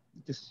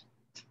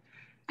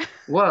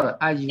 Well,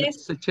 I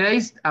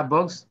suggest a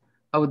box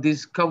of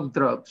these cough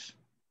drops.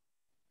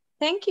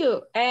 Thank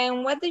you.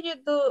 And what do you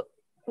do?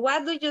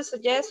 What do you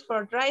suggest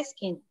for dry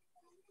skin?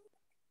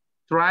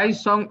 Try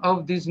some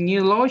of this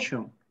new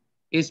lotion.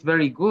 It's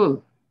very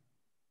good.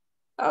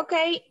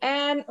 Okay,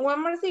 and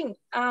one more thing.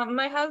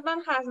 My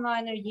husband has no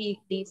energy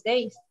these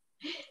days.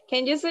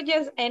 Can you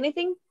suggest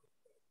anything?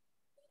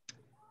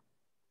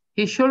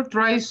 He should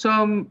try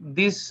some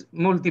these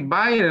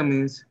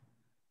multivitamins.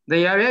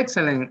 They are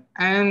excellent.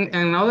 And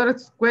another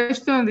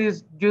question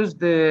is just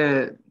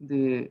the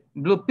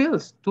blue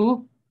pills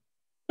too.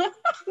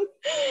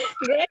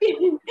 Great.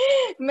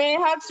 May I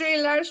have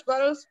 3 large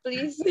bottles,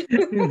 please?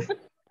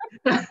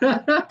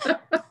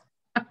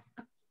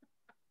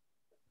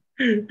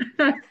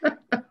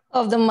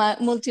 Of the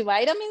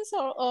multivitamins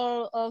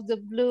or of the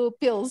blue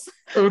pills?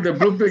 Oh, the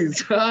blue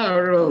pills. I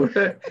don't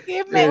know.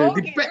 Give me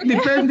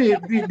Depend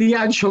the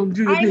action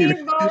you I need.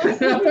 need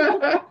both.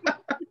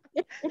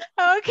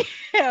 Okay,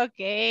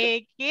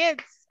 okay,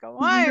 kids, come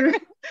on.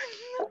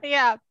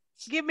 Yeah,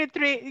 give me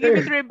three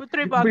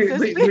boxes,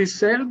 please.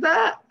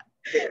 Griselda.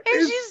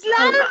 And she's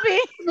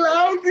laughing.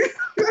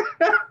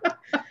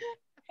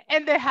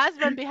 And the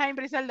husband behind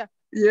Griselda.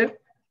 Yeah.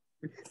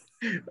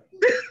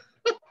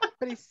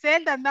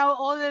 Griselda, now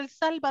all El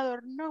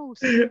Salvador knows.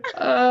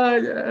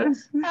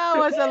 Yes. That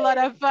was a lot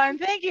of fun.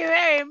 Thank you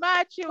very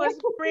much. It was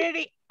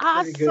pretty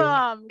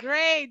awesome.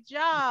 Great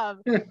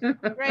job.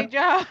 Great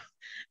job.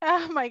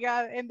 Oh my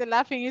God. And the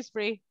laughing is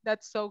free.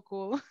 That's so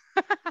cool.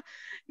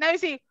 Now you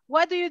see,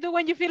 what do you do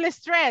when you feel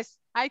stressed?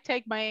 I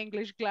take my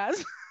English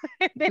class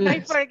and then I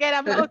forget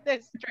about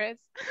the stress.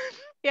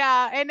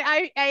 Yeah, and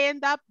I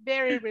end up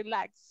very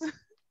relaxed.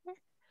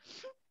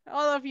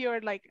 All of you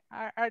are like,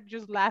 are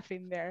just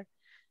laughing there.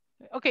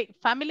 Okay,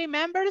 family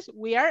members,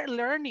 we are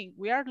learning.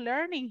 We are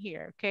learning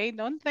here, okay?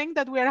 Don't think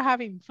that we are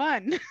having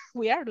fun.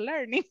 We are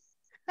learning.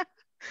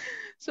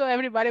 So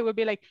everybody will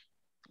be like,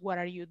 what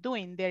are you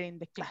doing there in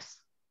the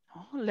class?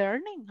 Oh,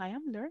 learning. I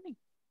am learning.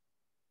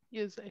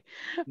 You say,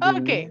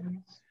 okay.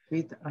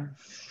 Feet are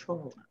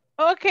short.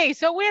 Okay,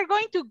 so we're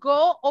going to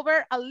go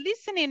over a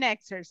listening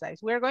exercise.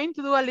 We're going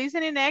to do a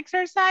listening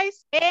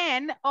exercise.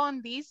 And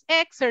on this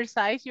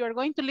exercise, you're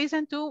going to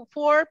listen to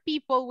 4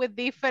 people with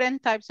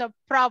different types of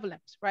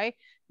problems, right?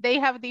 They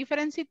have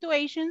different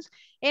situations.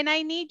 And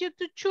I need you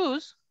to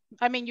choose.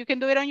 I mean, you can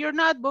do it on your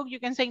notebook.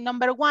 You can say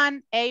number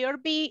 1, A or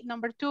B.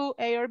 Number 2,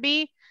 A or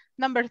B.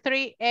 Number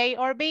 3, A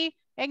or B.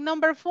 And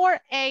number 4,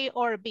 A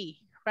or B,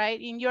 right?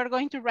 And you're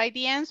going to write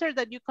the answer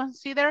that you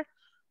consider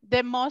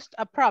the most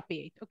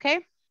appropriate,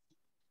 okay?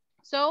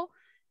 So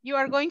you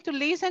are going to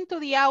listen to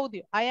the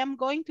audio. I am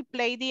going to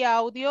play the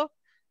audio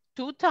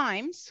 2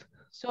 times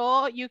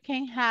so you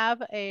can have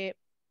the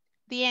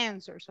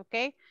answers,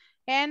 okay?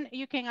 And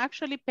you can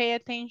actually pay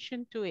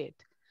attention to it.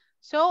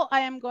 So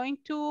I am going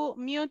to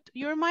mute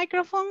your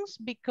microphones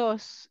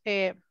because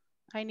I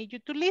need you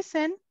to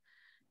listen.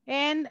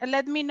 And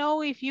let me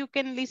know if you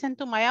can listen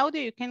to my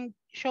audio. You can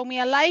show me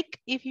a like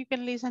if you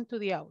can listen to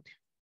the audio.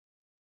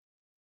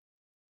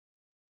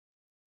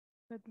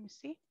 Let me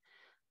see.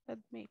 Let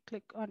me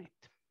click on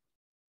it.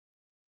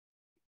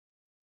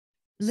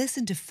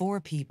 Listen to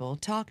 4 people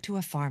talk to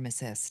a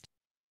pharmacist.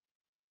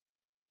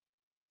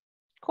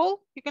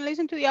 Cool. You can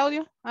listen to the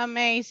audio.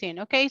 Amazing.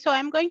 Okay, so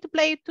I'm going to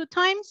play it 2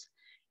 times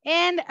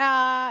and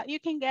you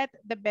can get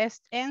the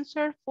best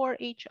answer for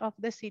each of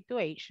the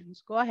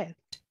situations. Go ahead.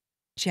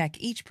 Check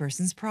each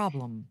person's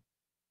problem.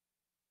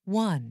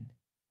 1.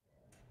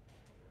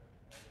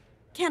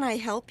 Can I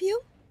help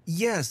you?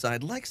 Yes,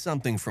 I'd like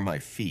something for my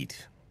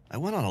feet. I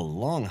went on a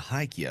long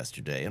hike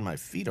yesterday and my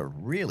feet are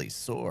really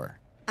sore.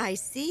 I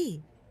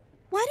see.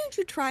 Why don't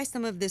you try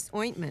some of this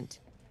ointment?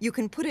 You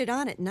can put it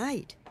on at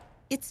night.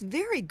 It's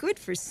very good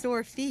for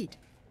sore feet.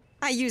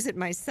 I use it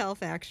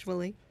myself,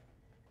 actually.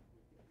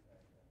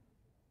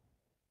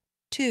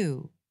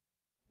 2.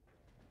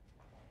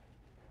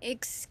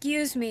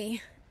 Excuse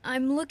me.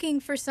 I'm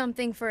looking for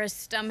something for a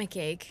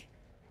stomachache.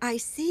 I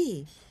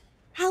see.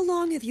 How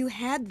long have you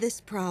had this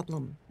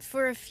problem?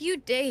 For a few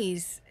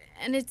days,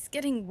 and it's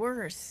getting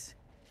worse.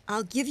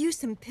 I'll give you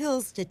some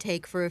pills to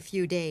take for a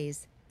few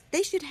days.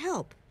 They should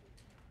help.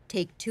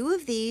 Take 2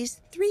 of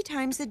these 3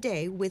 times a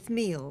day with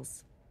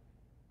meals.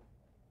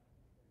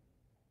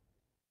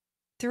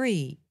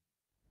 3.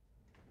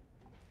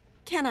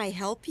 Can I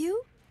help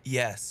you?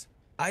 Yes.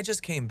 I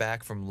just came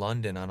back from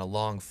London on a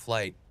long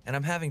flight, and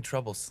I'm having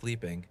trouble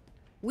sleeping.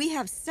 We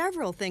have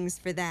several things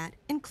for that,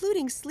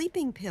 including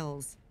sleeping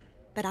pills.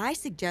 But I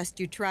suggest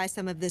you try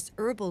some of this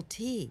herbal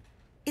tea.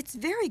 It's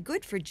very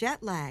good for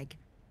jet lag.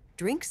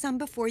 Drink some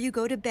before you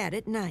go to bed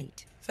at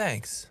night.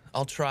 Thanks.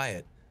 I'll try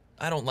it.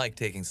 I don't like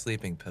taking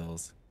sleeping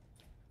pills.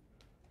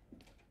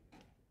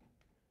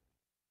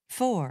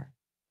 4.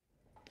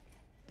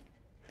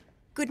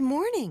 Good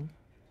morning.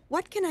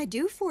 What can I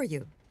do for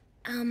you?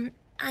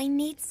 I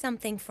need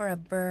something for a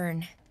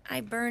burn.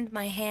 I burned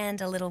my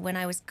hand a little when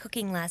I was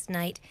cooking last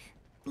night.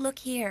 Look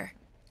here.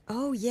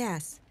 Oh,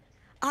 yes.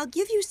 I'll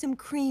give you some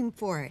cream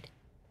for it.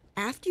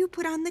 After you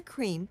put on the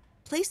cream,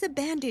 place a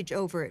bandage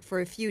over it for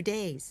a few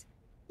days.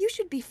 You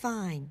should be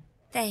fine.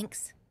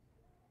 Thanks.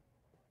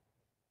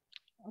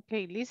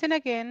 Okay, listen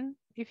again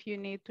if you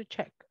need to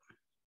check.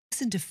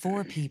 Listen to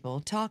 4 people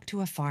talk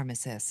to a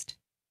pharmacist.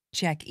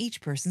 Check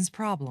each person's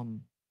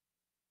problem.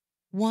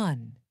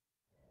 1.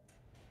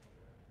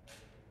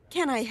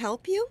 Can I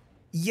help you?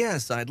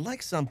 Yes, I'd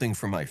like something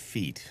for my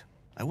feet.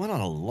 I went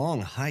on a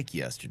long hike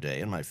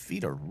yesterday and my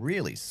feet are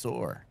really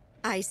sore.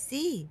 I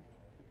see.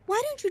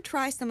 Why don't you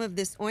try some of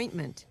this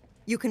ointment?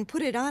 You can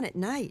put it on at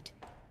night.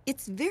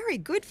 It's very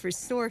good for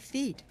sore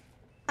feet.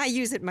 I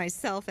use it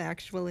myself,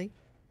 actually.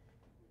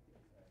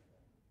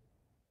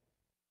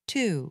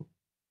 2.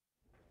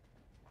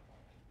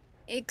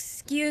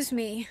 Excuse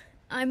me.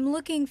 I'm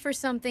looking for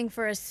something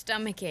for a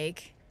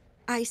stomachache.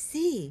 I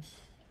see.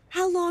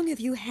 How long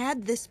have you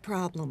had this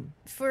problem?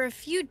 For a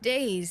few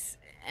days,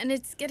 and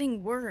it's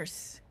getting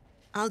worse.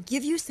 I'll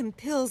give you some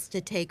pills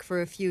to take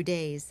for a few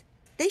days.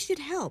 They should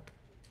help.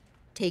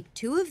 Take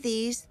 2 of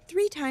these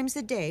 3 times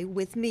a day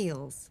with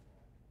meals.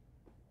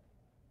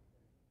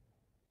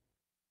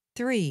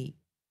 3.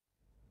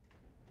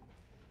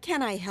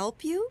 Can I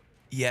help you?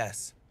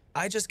 Yes.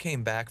 I just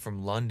came back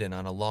from London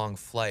on a long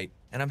flight,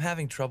 and I'm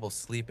having trouble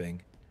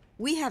sleeping.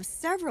 We have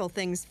several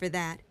things for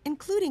that,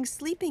 including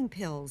sleeping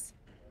pills.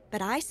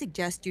 But I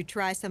suggest you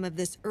try some of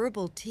this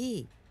herbal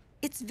tea.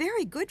 It's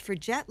very good for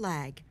jet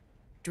lag.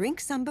 Drink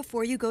some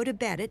before you go to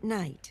bed at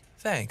night.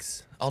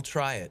 Thanks. I'll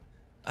try it.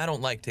 I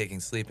don't like taking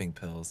sleeping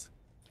pills.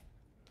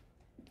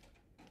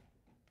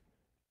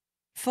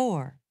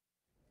 4.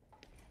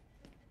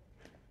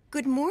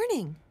 Good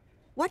morning.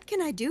 What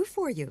can I do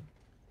for you?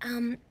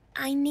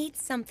 I need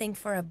something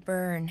for a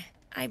burn.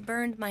 I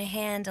burned my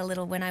hand a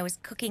little when I was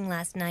cooking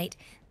last night.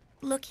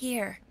 Look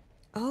here.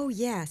 Oh,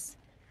 yes.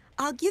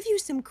 I'll give you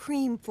some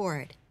cream for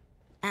it.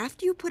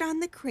 After you put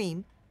on the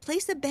cream,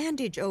 place a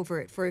bandage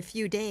over it for a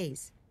few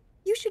days.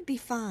 You should be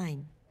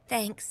fine.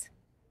 Thanks.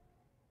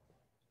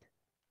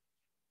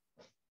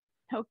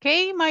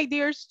 Okay, my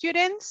dear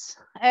students,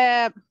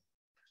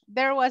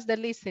 there was the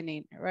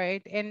listening,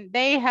 right? And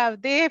they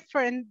have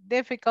different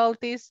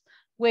difficulties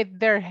with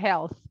their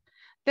health.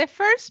 The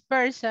first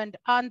person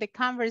on the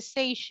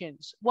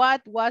conversations,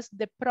 what was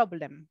the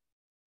problem?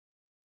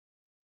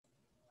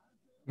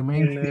 The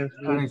man's feet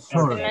are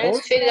sore. The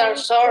man's feet are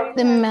sore.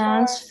 The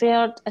man's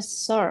feet are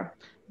sore.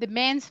 The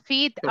man's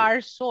feet are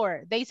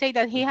sore. They say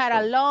that he had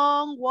a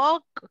long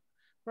walk,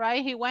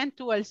 right? He went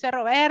to El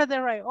Cerro Verde,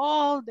 right?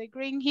 All the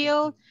green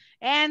hill,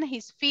 and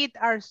his feet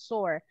are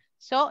sore.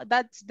 So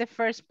that's the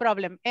first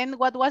problem. And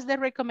what was the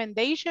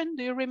recommendation?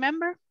 Do you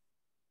remember?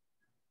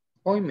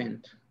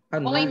 Ointment.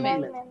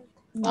 Ointment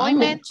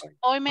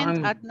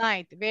at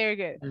night. Very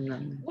good.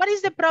 What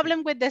is the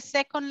problem with the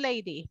second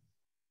lady?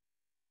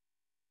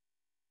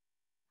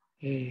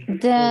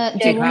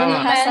 The woman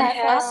has an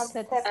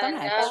upset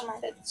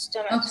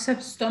stomach.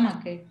 Upset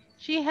stomach.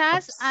 She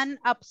has an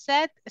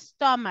upset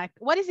stomach.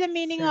 What is the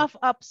meaning of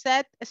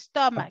upset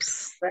stomach?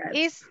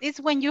 It's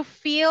when you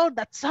feel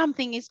that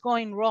something is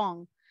going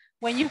wrong.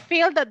 When you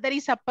feel that there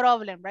is a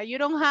problem, right? You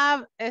don't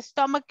have a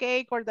stomach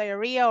ache or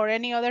diarrhea or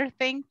any other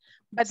thing,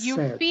 but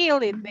you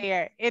feel it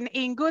there. And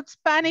in good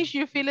Spanish,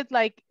 you feel it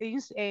like,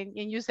 and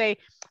you say,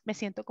 me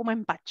siento como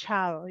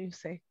empachado, you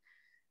say.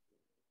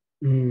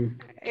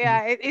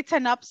 Yeah, it's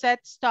an upset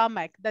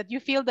stomach, that you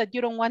feel that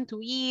you don't want to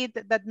eat,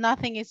 that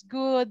nothing is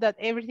good, that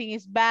everything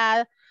is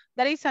bad.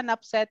 That is an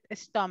upset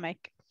stomach.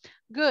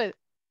 Good.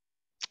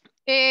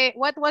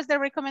 What was the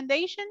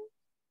recommendation?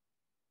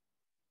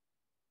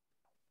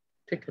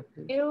 Take a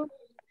pill.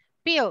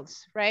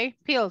 Pills, right?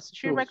 Pills.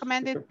 She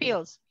recommended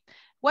pills.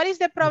 What is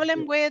the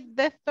problem with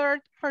the third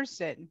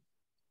person?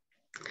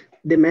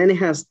 The man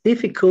has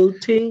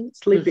difficulty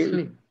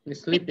sleeping.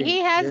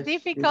 He has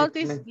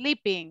difficulty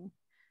sleeping,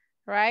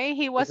 right?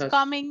 He was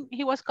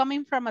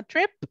coming from a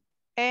trip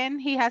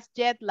and he has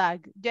jet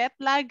lag. Jet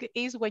lag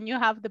is when you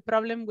have the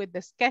problem with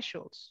the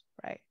schedules,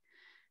 right?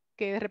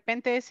 Que de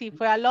repente si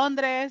fue a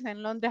Londres,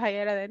 en Londres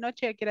allá era de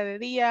noche, aquí era de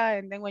día,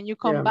 and then when you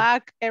come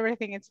back,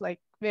 everything is like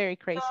very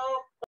crazy.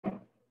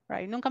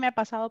 Right? Nunca me ha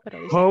pasado,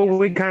 pero how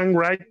we can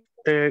write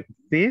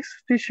this,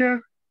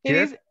 teacher?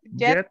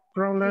 Jet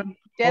problem?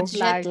 Jet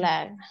lag.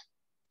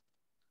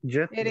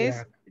 Jet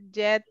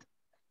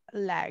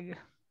lag.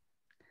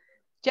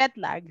 Jet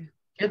lag.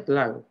 Jet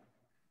lag.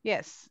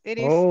 Yes, it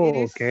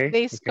is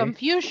this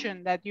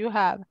confusion that you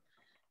have,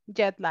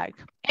 jet lag.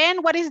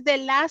 And what is the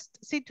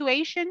last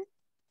situation?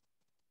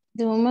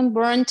 The woman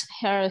burnt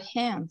her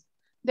hand.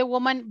 The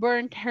woman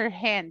burnt her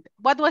hand.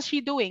 What was she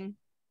doing?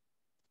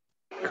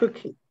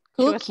 Cooking.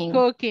 She was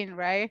cooking,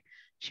 right?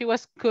 She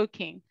was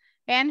cooking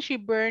and she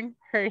burned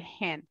her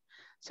hand.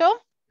 So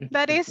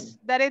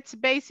it's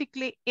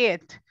basically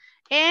it.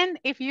 And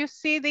if you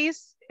see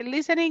this,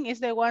 listening is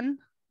the one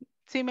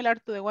similar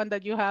to the one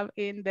that you have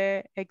in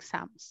the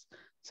exams.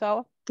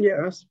 So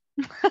yes,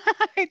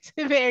 it's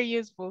very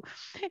useful.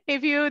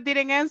 If you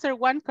didn't answer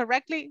one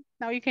correctly,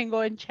 now you can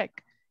go and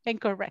check and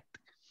correct.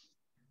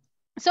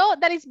 So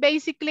that is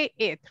basically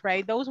it,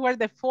 right? Those were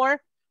the 4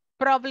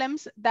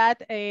 problems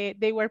that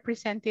they were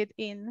presented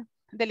in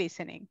the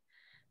listening.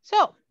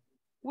 So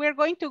we're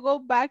going to go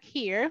back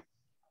here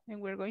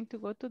and we're going to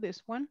go to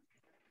this one.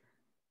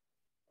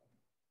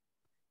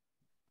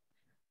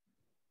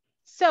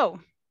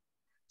 So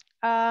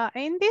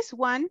in this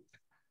one,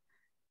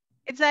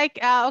 it's like,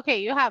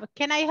 okay, you have,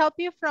 can I help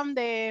you from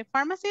the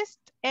pharmacist?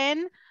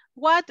 And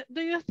what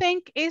do you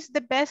think is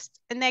the best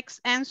next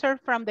answer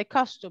from the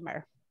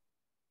customer?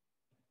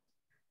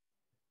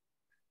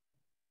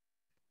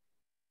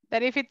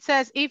 That if it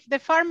says, if the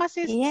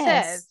pharmacist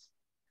says.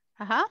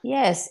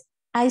 Yes,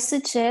 I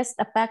suggest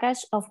a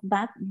package of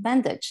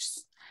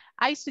bandages.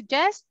 I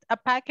suggest a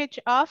package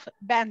of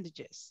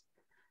bandages.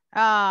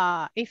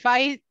 If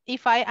I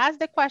ask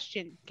the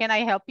question, can I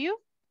help you?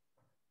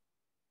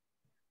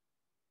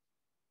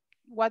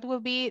 What will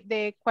be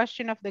the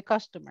question of the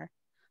customer?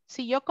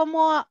 Si yo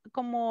como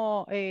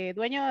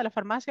dueño de la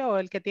farmacia o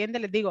el que atiende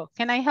les digo,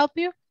 can I help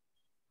you?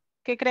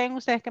 ¿Qué creen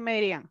ustedes que me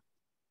dirían?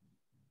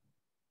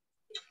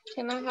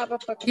 Can I have a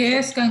package?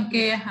 Yes, can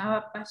I have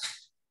a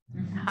package?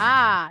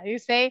 You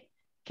say,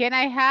 can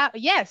I have,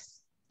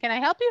 yes. Can I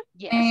help you?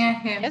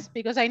 Yes. Yes,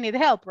 because I need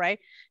help, right?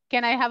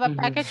 Can I have a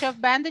package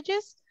of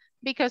bandages?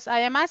 Because I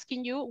am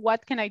asking you,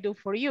 what can I do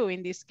for you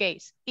in this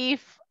case?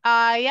 If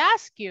I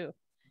ask you,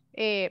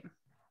 in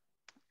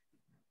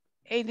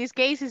this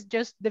case, it's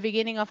just the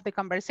beginning of the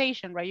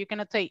conversation, right? You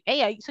cannot say,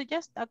 hey, I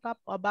suggest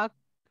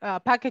a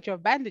package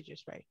of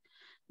bandages, right?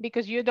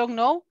 Because you don't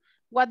know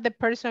what the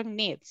person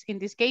needs. In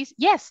this case,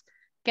 yes,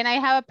 can I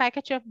have a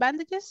package of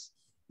bandages?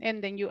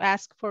 And then you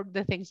ask for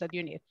the things that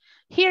you need.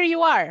 Here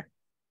you are.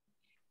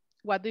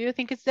 What do you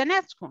think is the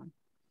next one?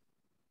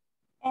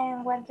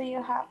 And what do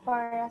you have for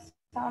a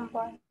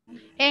sunburn?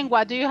 And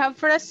what do you have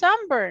for a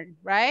sunburn,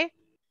 right?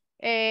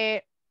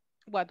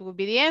 What would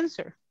be the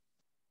answer?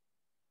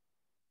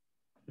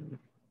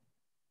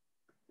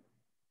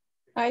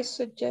 I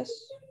suggest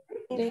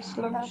this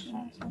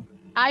lotion.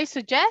 I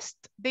suggest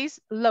this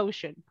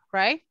lotion,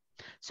 right?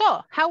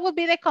 So how will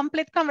be the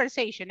complete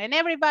conversation? And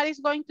everybody's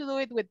going to do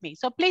it with me.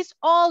 So please,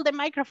 all the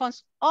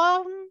microphones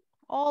on,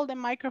 all the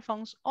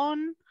microphones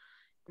on.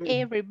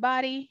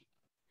 Everybody.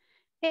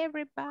 Go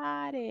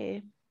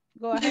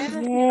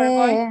ahead.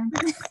 Yeah.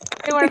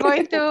 You are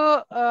going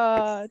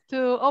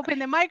to open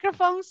the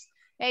microphones.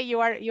 Hey, you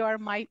are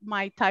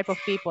my type of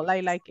people. I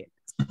like it.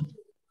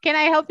 Can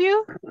I help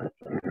you?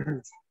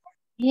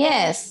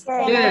 Yes.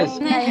 Yes.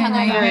 Can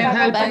I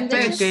have a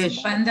package?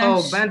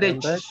 Oh,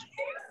 bandage.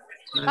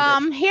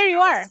 Here you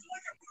are.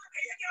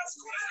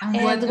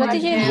 And what do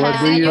you What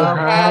do you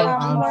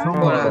have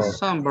For a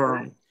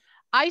sunburn.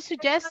 I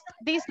suggest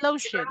this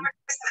lotion.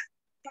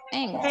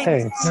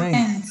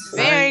 Thanks.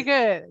 Very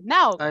good.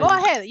 Now, go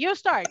ahead. You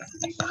start.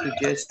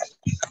 Suggest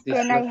this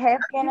Can I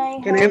help? Can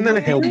I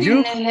help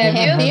you? Can I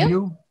help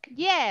you?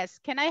 Yes.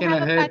 Can I Can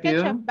have I a help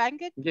package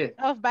you?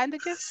 of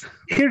bandages?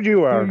 Here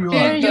you are.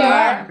 Here you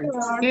are.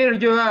 Here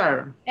you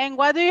are. And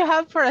what do you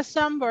have for a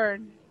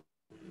sunburn?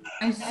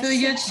 I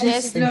suggest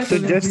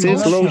Suggest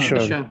this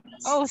lotion.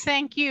 Oh,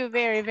 thank you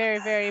very, very,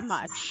 very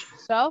much.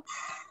 So,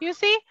 you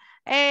see,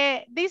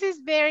 this is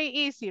very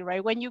easy,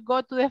 right? When you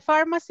go to the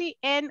pharmacy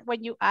and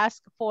when you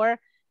ask for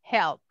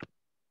help.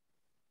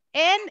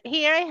 And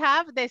here I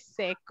have the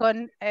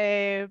second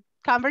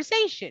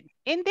conversation.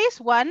 In this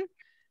one,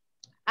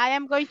 I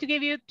am going to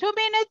give you 2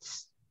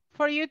 minutes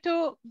for you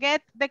to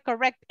get the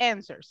correct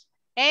answers.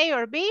 A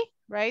or B,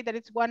 right? That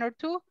it's 1 or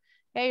 2.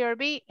 A or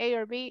B, A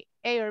or B,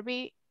 A or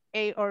B,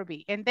 A or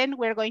B. And then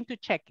we're going to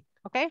check it,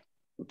 okay?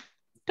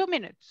 2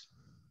 minutes.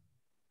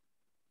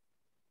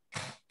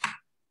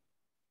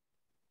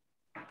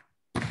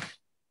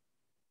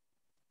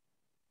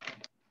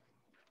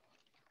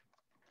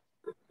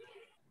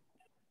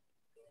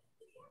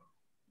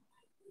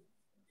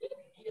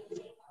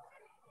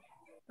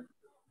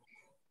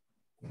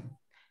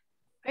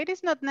 It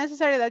is not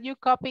necessary that you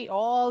copy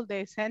all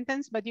the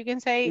sentence, but you can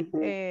say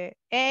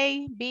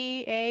A,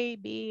 B, A,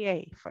 B,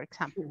 A, for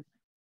example.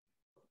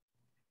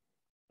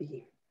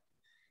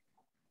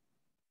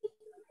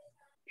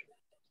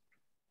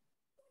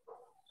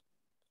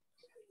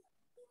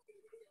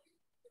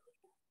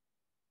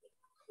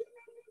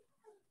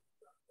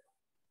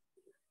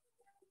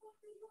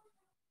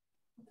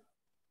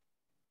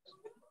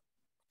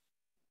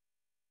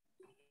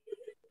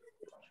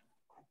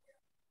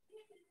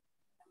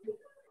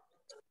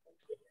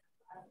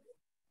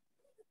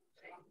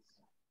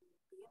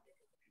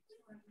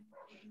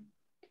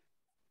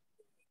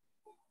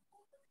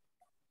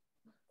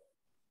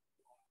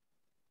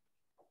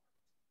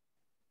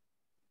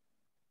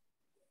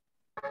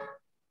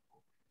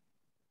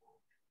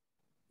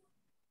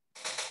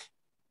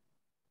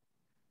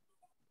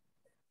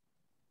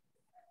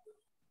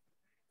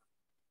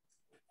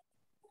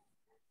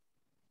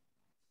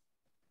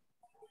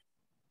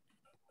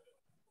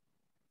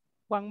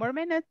 One more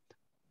minute.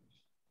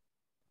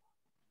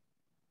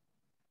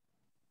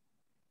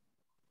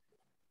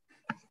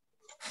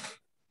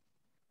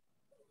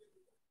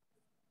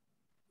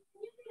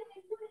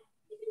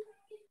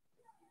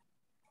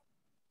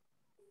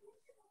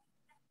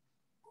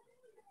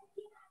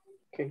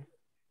 Okay.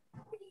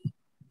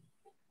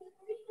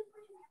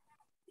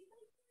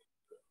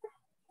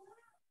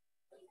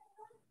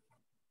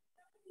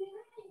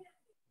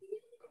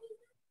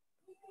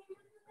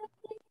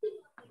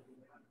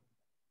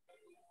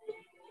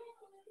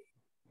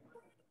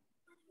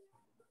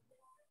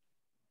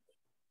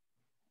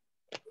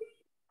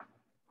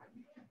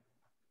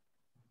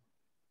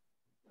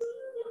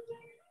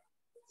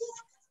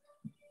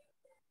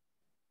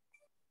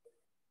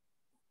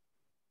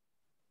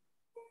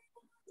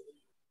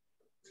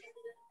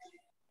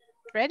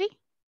 Ready?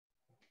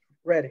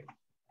 Ready.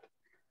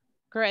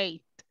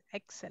 Great,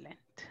 excellent.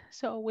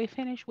 So we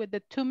finished with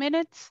the 2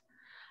 minutes.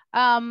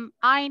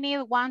 I need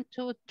 1,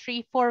 2,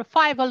 3, 4,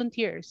 5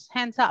 volunteers.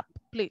 Hands up,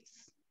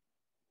 please.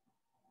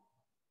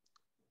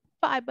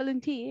 5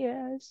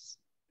 volunteers.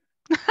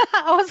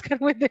 Oscar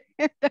with the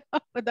hand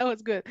up. That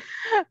was good.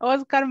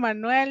 Oscar,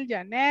 Manuel,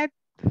 Janet.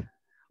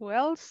 Who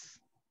else?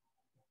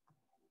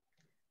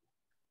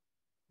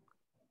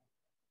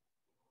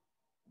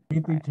 Me,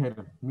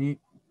 teacher. Me.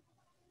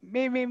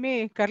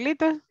 Me.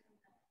 Carlitos?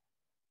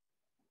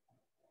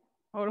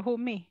 Or who,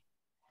 me?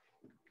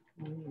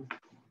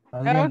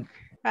 Adrián.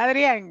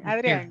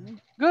 Adrián.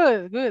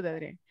 Good,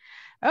 Adrián.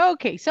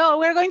 Okay, so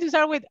we're going to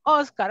start with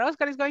Oscar.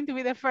 Oscar is going to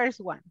be the first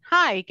one.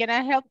 Hi, can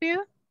I help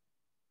you?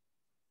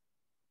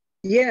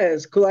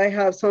 Yes, could I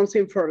have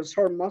something for a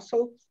sore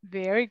muscle?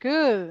 Very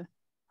good.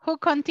 Who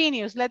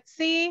continues? Let's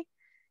see.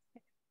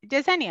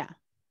 Yesenia.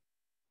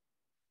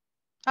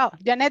 Oh,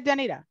 Janet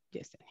Yanira.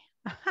 Yesenia.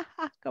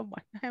 Come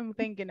on, I'm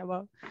thinking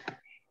about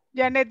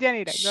Janet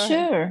Yanira.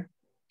 Go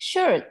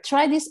Sure.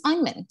 Try this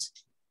ointment.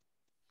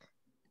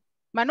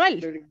 Manuel.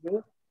 Very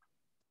good.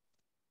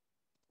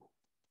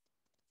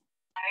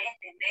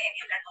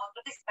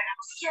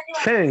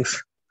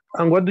 Thanks.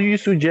 And what do you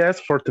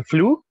suggest for the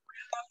flu?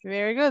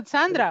 Very good.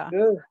 Sandra.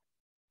 Very good.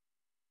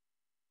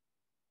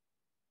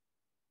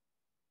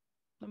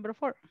 Number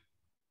 4.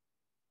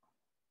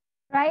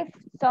 Try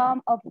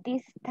some of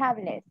these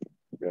tablets.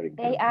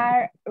 They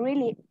are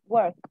really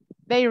work.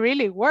 They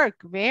really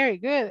work. Very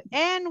good.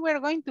 And we're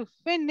going to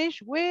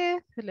finish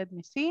with, let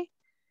me see.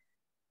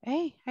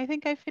 Hey, I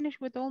think I finished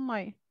with all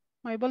my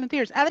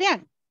volunteers.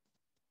 Adrian.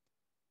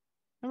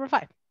 Number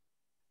 5.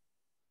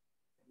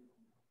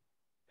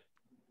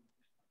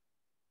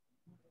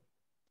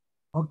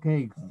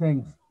 Okay,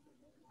 thanks.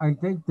 I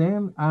take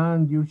them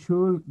and you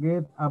should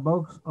get a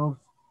box of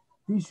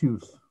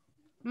tissues.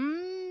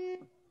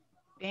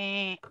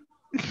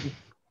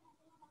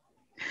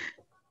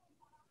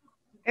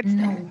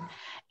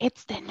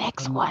 It's the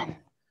next one.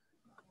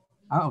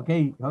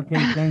 Okay,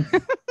 thanks.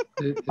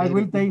 I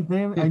will take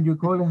them and you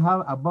could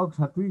have a box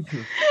of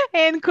tissues.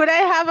 And could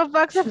I have a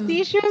box of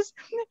tissues?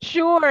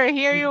 Sure,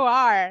 here you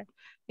are.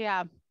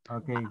 Yeah.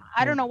 Okay.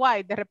 I don't know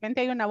why. De repente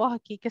hay una voz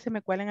aquí que se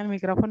me cuela en el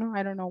micrófono.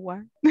 I don't know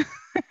why.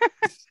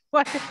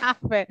 What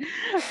happened?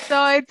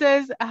 So it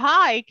says,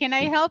 hi, can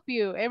I help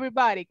you?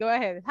 Everybody, go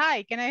ahead.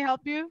 Hi, can I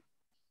help you?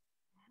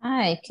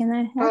 Hi, can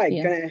I help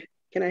you?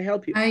 Can I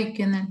help you? Hi,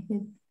 can I help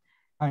you?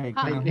 Hi,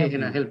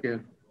 Can I help you?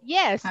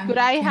 Yes, could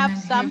I have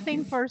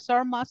something for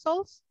sore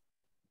muscles?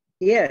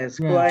 Yes,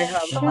 could I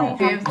have Some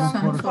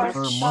for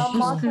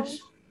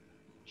muscles?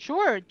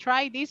 Sure,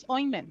 try this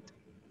ointment.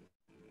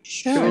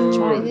 Sure,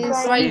 try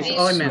this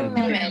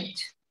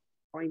ointment.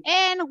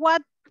 And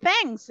what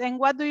thanks? And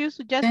what do you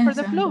suggest for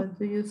the flu? What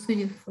do you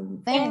suggest for the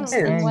flu? Thanks.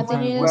 And what do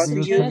you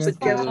suggest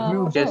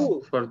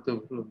for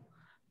the flu?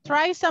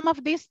 Try some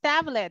of these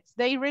tablets.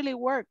 They really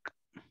work.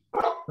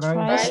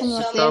 Try some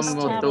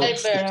of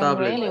these tablets.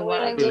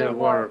 Really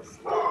work.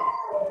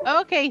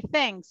 Okay,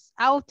 thanks.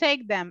 I'll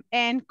take them.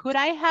 And could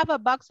I have a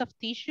box of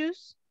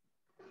tissues?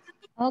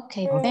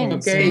 Okay,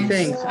 thanks. Okay,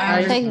 thanks.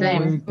 I'll take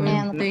them.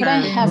 And could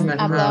I have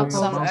a box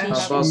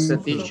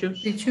of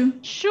tissues?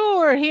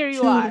 Sure, here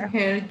you are.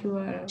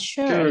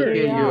 Sure,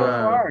 here you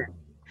are.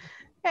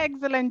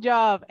 Excellent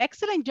job.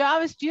 Excellent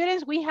job,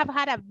 students. We have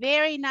had a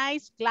very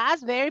nice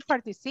class, very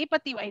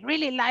participative. I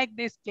really like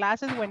these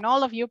classes when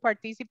all of you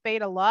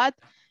participate a lot.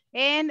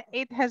 And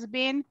it has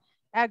been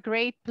a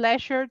great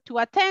pleasure to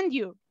attend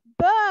you.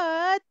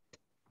 But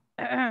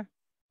I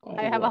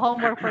have a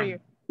homework for you.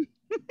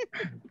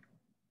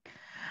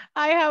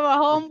 I have a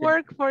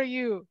homework for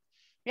you.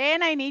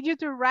 And I need you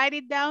to write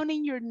it down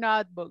in your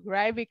notebook,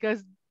 right?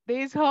 Because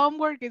this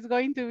homework is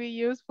going to be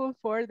useful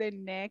for the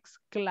next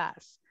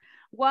class.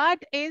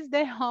 What is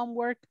the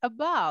homework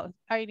about?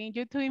 I need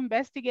you to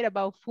investigate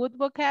about food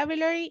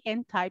vocabulary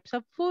and types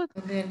of food.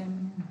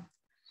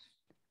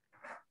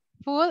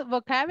 Food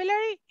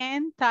vocabulary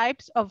and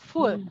types of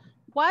food.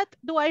 What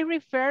do I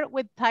refer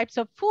with types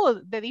of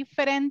food? The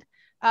different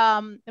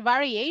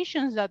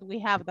variations that we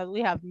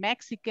have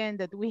Mexican,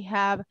 that we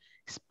have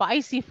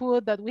spicy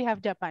food, that we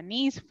have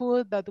Japanese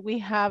food, that we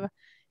have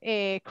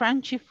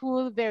crunchy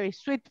food, very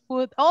sweet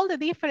food, all the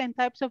different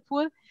types of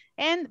food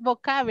and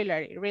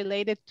vocabulary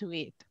related to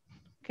it,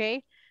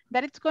 okay?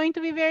 That it's going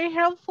to be very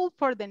helpful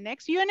for the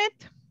next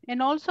unit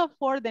and also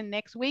for the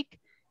next week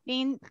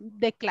in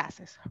the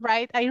classes,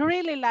 right? I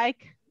really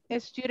like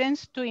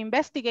students to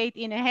investigate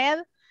in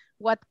ahead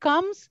what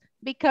comes,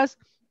 because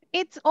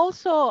it's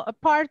also a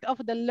part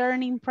of the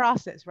learning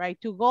process, right?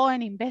 To go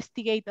and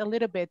investigate a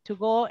little bit, to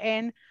go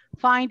and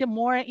find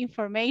more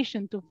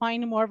information, to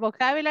find more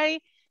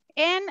vocabulary.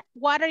 And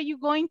what are you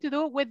going to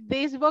do with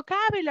this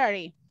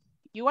vocabulary?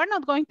 You are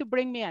not going to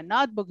bring me a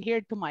notebook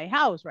here to my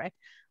house, right?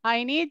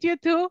 I need you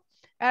to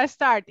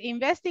start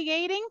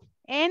investigating,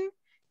 and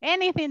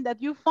anything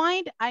that you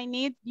find, I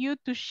need you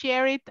to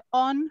share it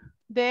on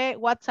the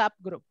WhatsApp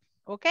group,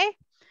 okay?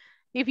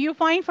 If you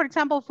find, for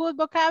example, food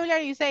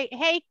vocabulary, you say,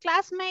 hey,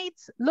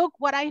 classmates, look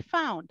what I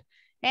found.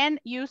 And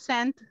you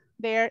send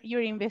there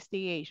your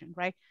investigation,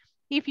 right?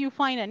 If you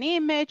find an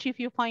image, if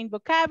you find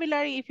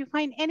vocabulary, if you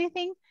find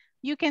anything,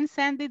 you can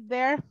send it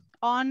there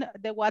on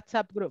the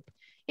WhatsApp group.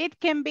 It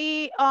can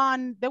be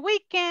on the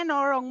weekend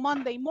or on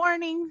Monday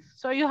morning,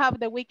 so you have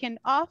the weekend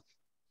off.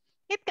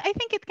 I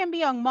think it can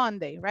be on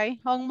Monday, right?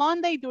 On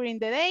Monday during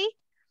the day,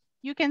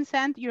 you can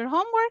send your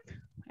homework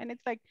and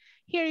it's like,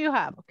 here you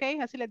have, okay?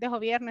 Así les dejo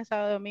viernes,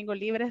 sábado, domingo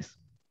libres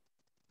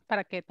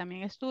para que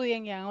también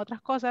estudien y hagan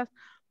otras cosas.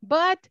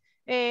 But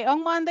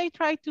on Monday,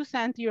 try to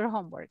send your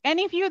homework. And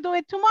if you do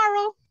it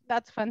tomorrow,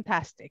 that's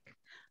fantastic,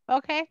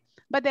 okay?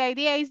 But the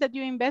idea is that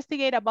you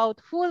investigate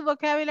about food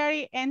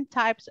vocabulary and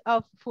types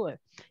of food.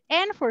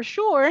 And for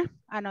sure,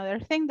 another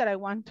thing that I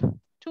want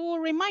to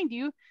remind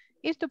you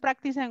is to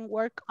practice and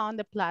work on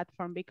the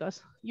platform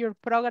because your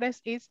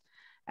progress is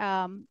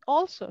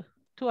also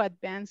to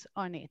advance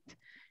on it.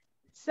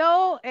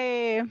 So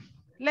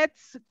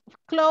let's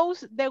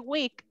close the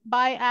week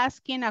by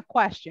asking a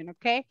question,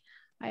 okay?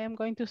 I am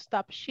going to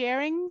stop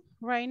sharing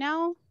right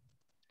now.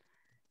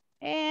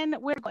 And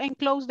we're going to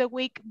close the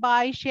week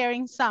by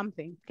sharing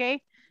something,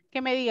 okay?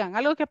 Que me digan,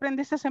 algo que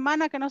aprendí esta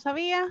semana que no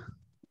sabía,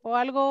 o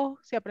algo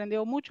si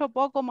aprendió mucho,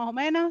 poco, más o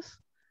menos.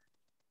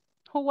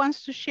 Who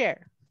wants to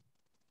share?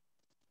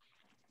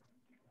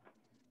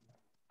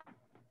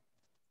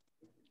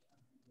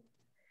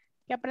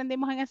 ¿Qué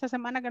aprendimos en esta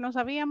semana que no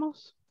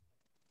sabíamos?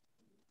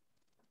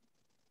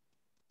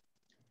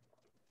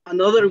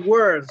 Another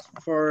word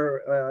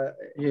for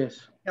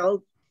yes,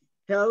 health,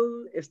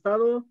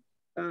 estado,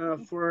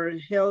 for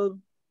health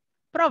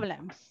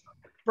problems.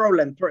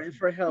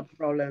 For health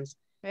problems.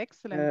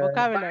 Excellent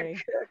vocabulary.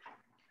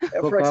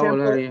 For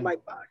example, my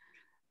back.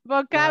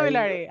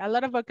 Vocabulary, a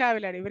lot of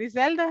vocabulary.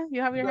 Briselda,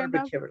 you have your hand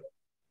up?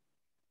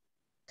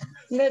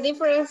 The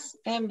difference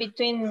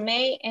between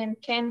may and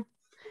can.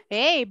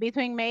 Hey,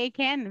 between may and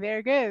can,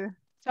 very good.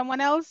 Someone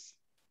else?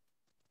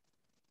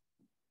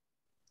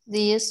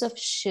 The use of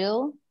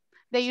should.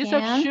 The use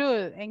of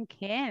should and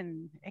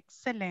can.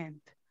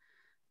 Excellent.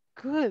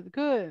 Good,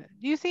 good.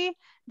 You see,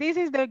 this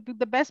is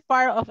the best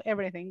part of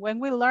everything, when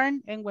we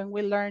learn and when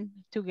we learn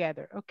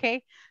together,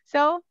 okay?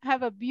 So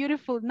have a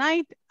beautiful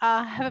night,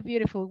 have a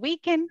beautiful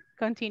weekend,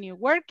 continue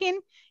working,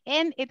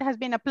 and it has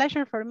been a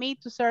pleasure for me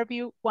to serve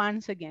you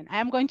once again. I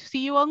am going to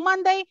see you on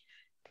Monday.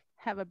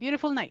 Have a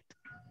beautiful night.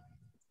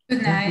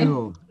 Good night.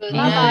 Good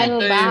night.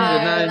 Good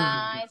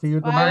night. See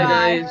you Bye,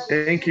 guys.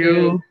 Thank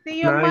you.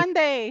 See you on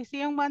Monday. See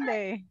you on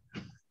Monday.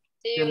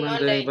 See you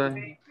Monday.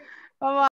 Bye. Bye-bye.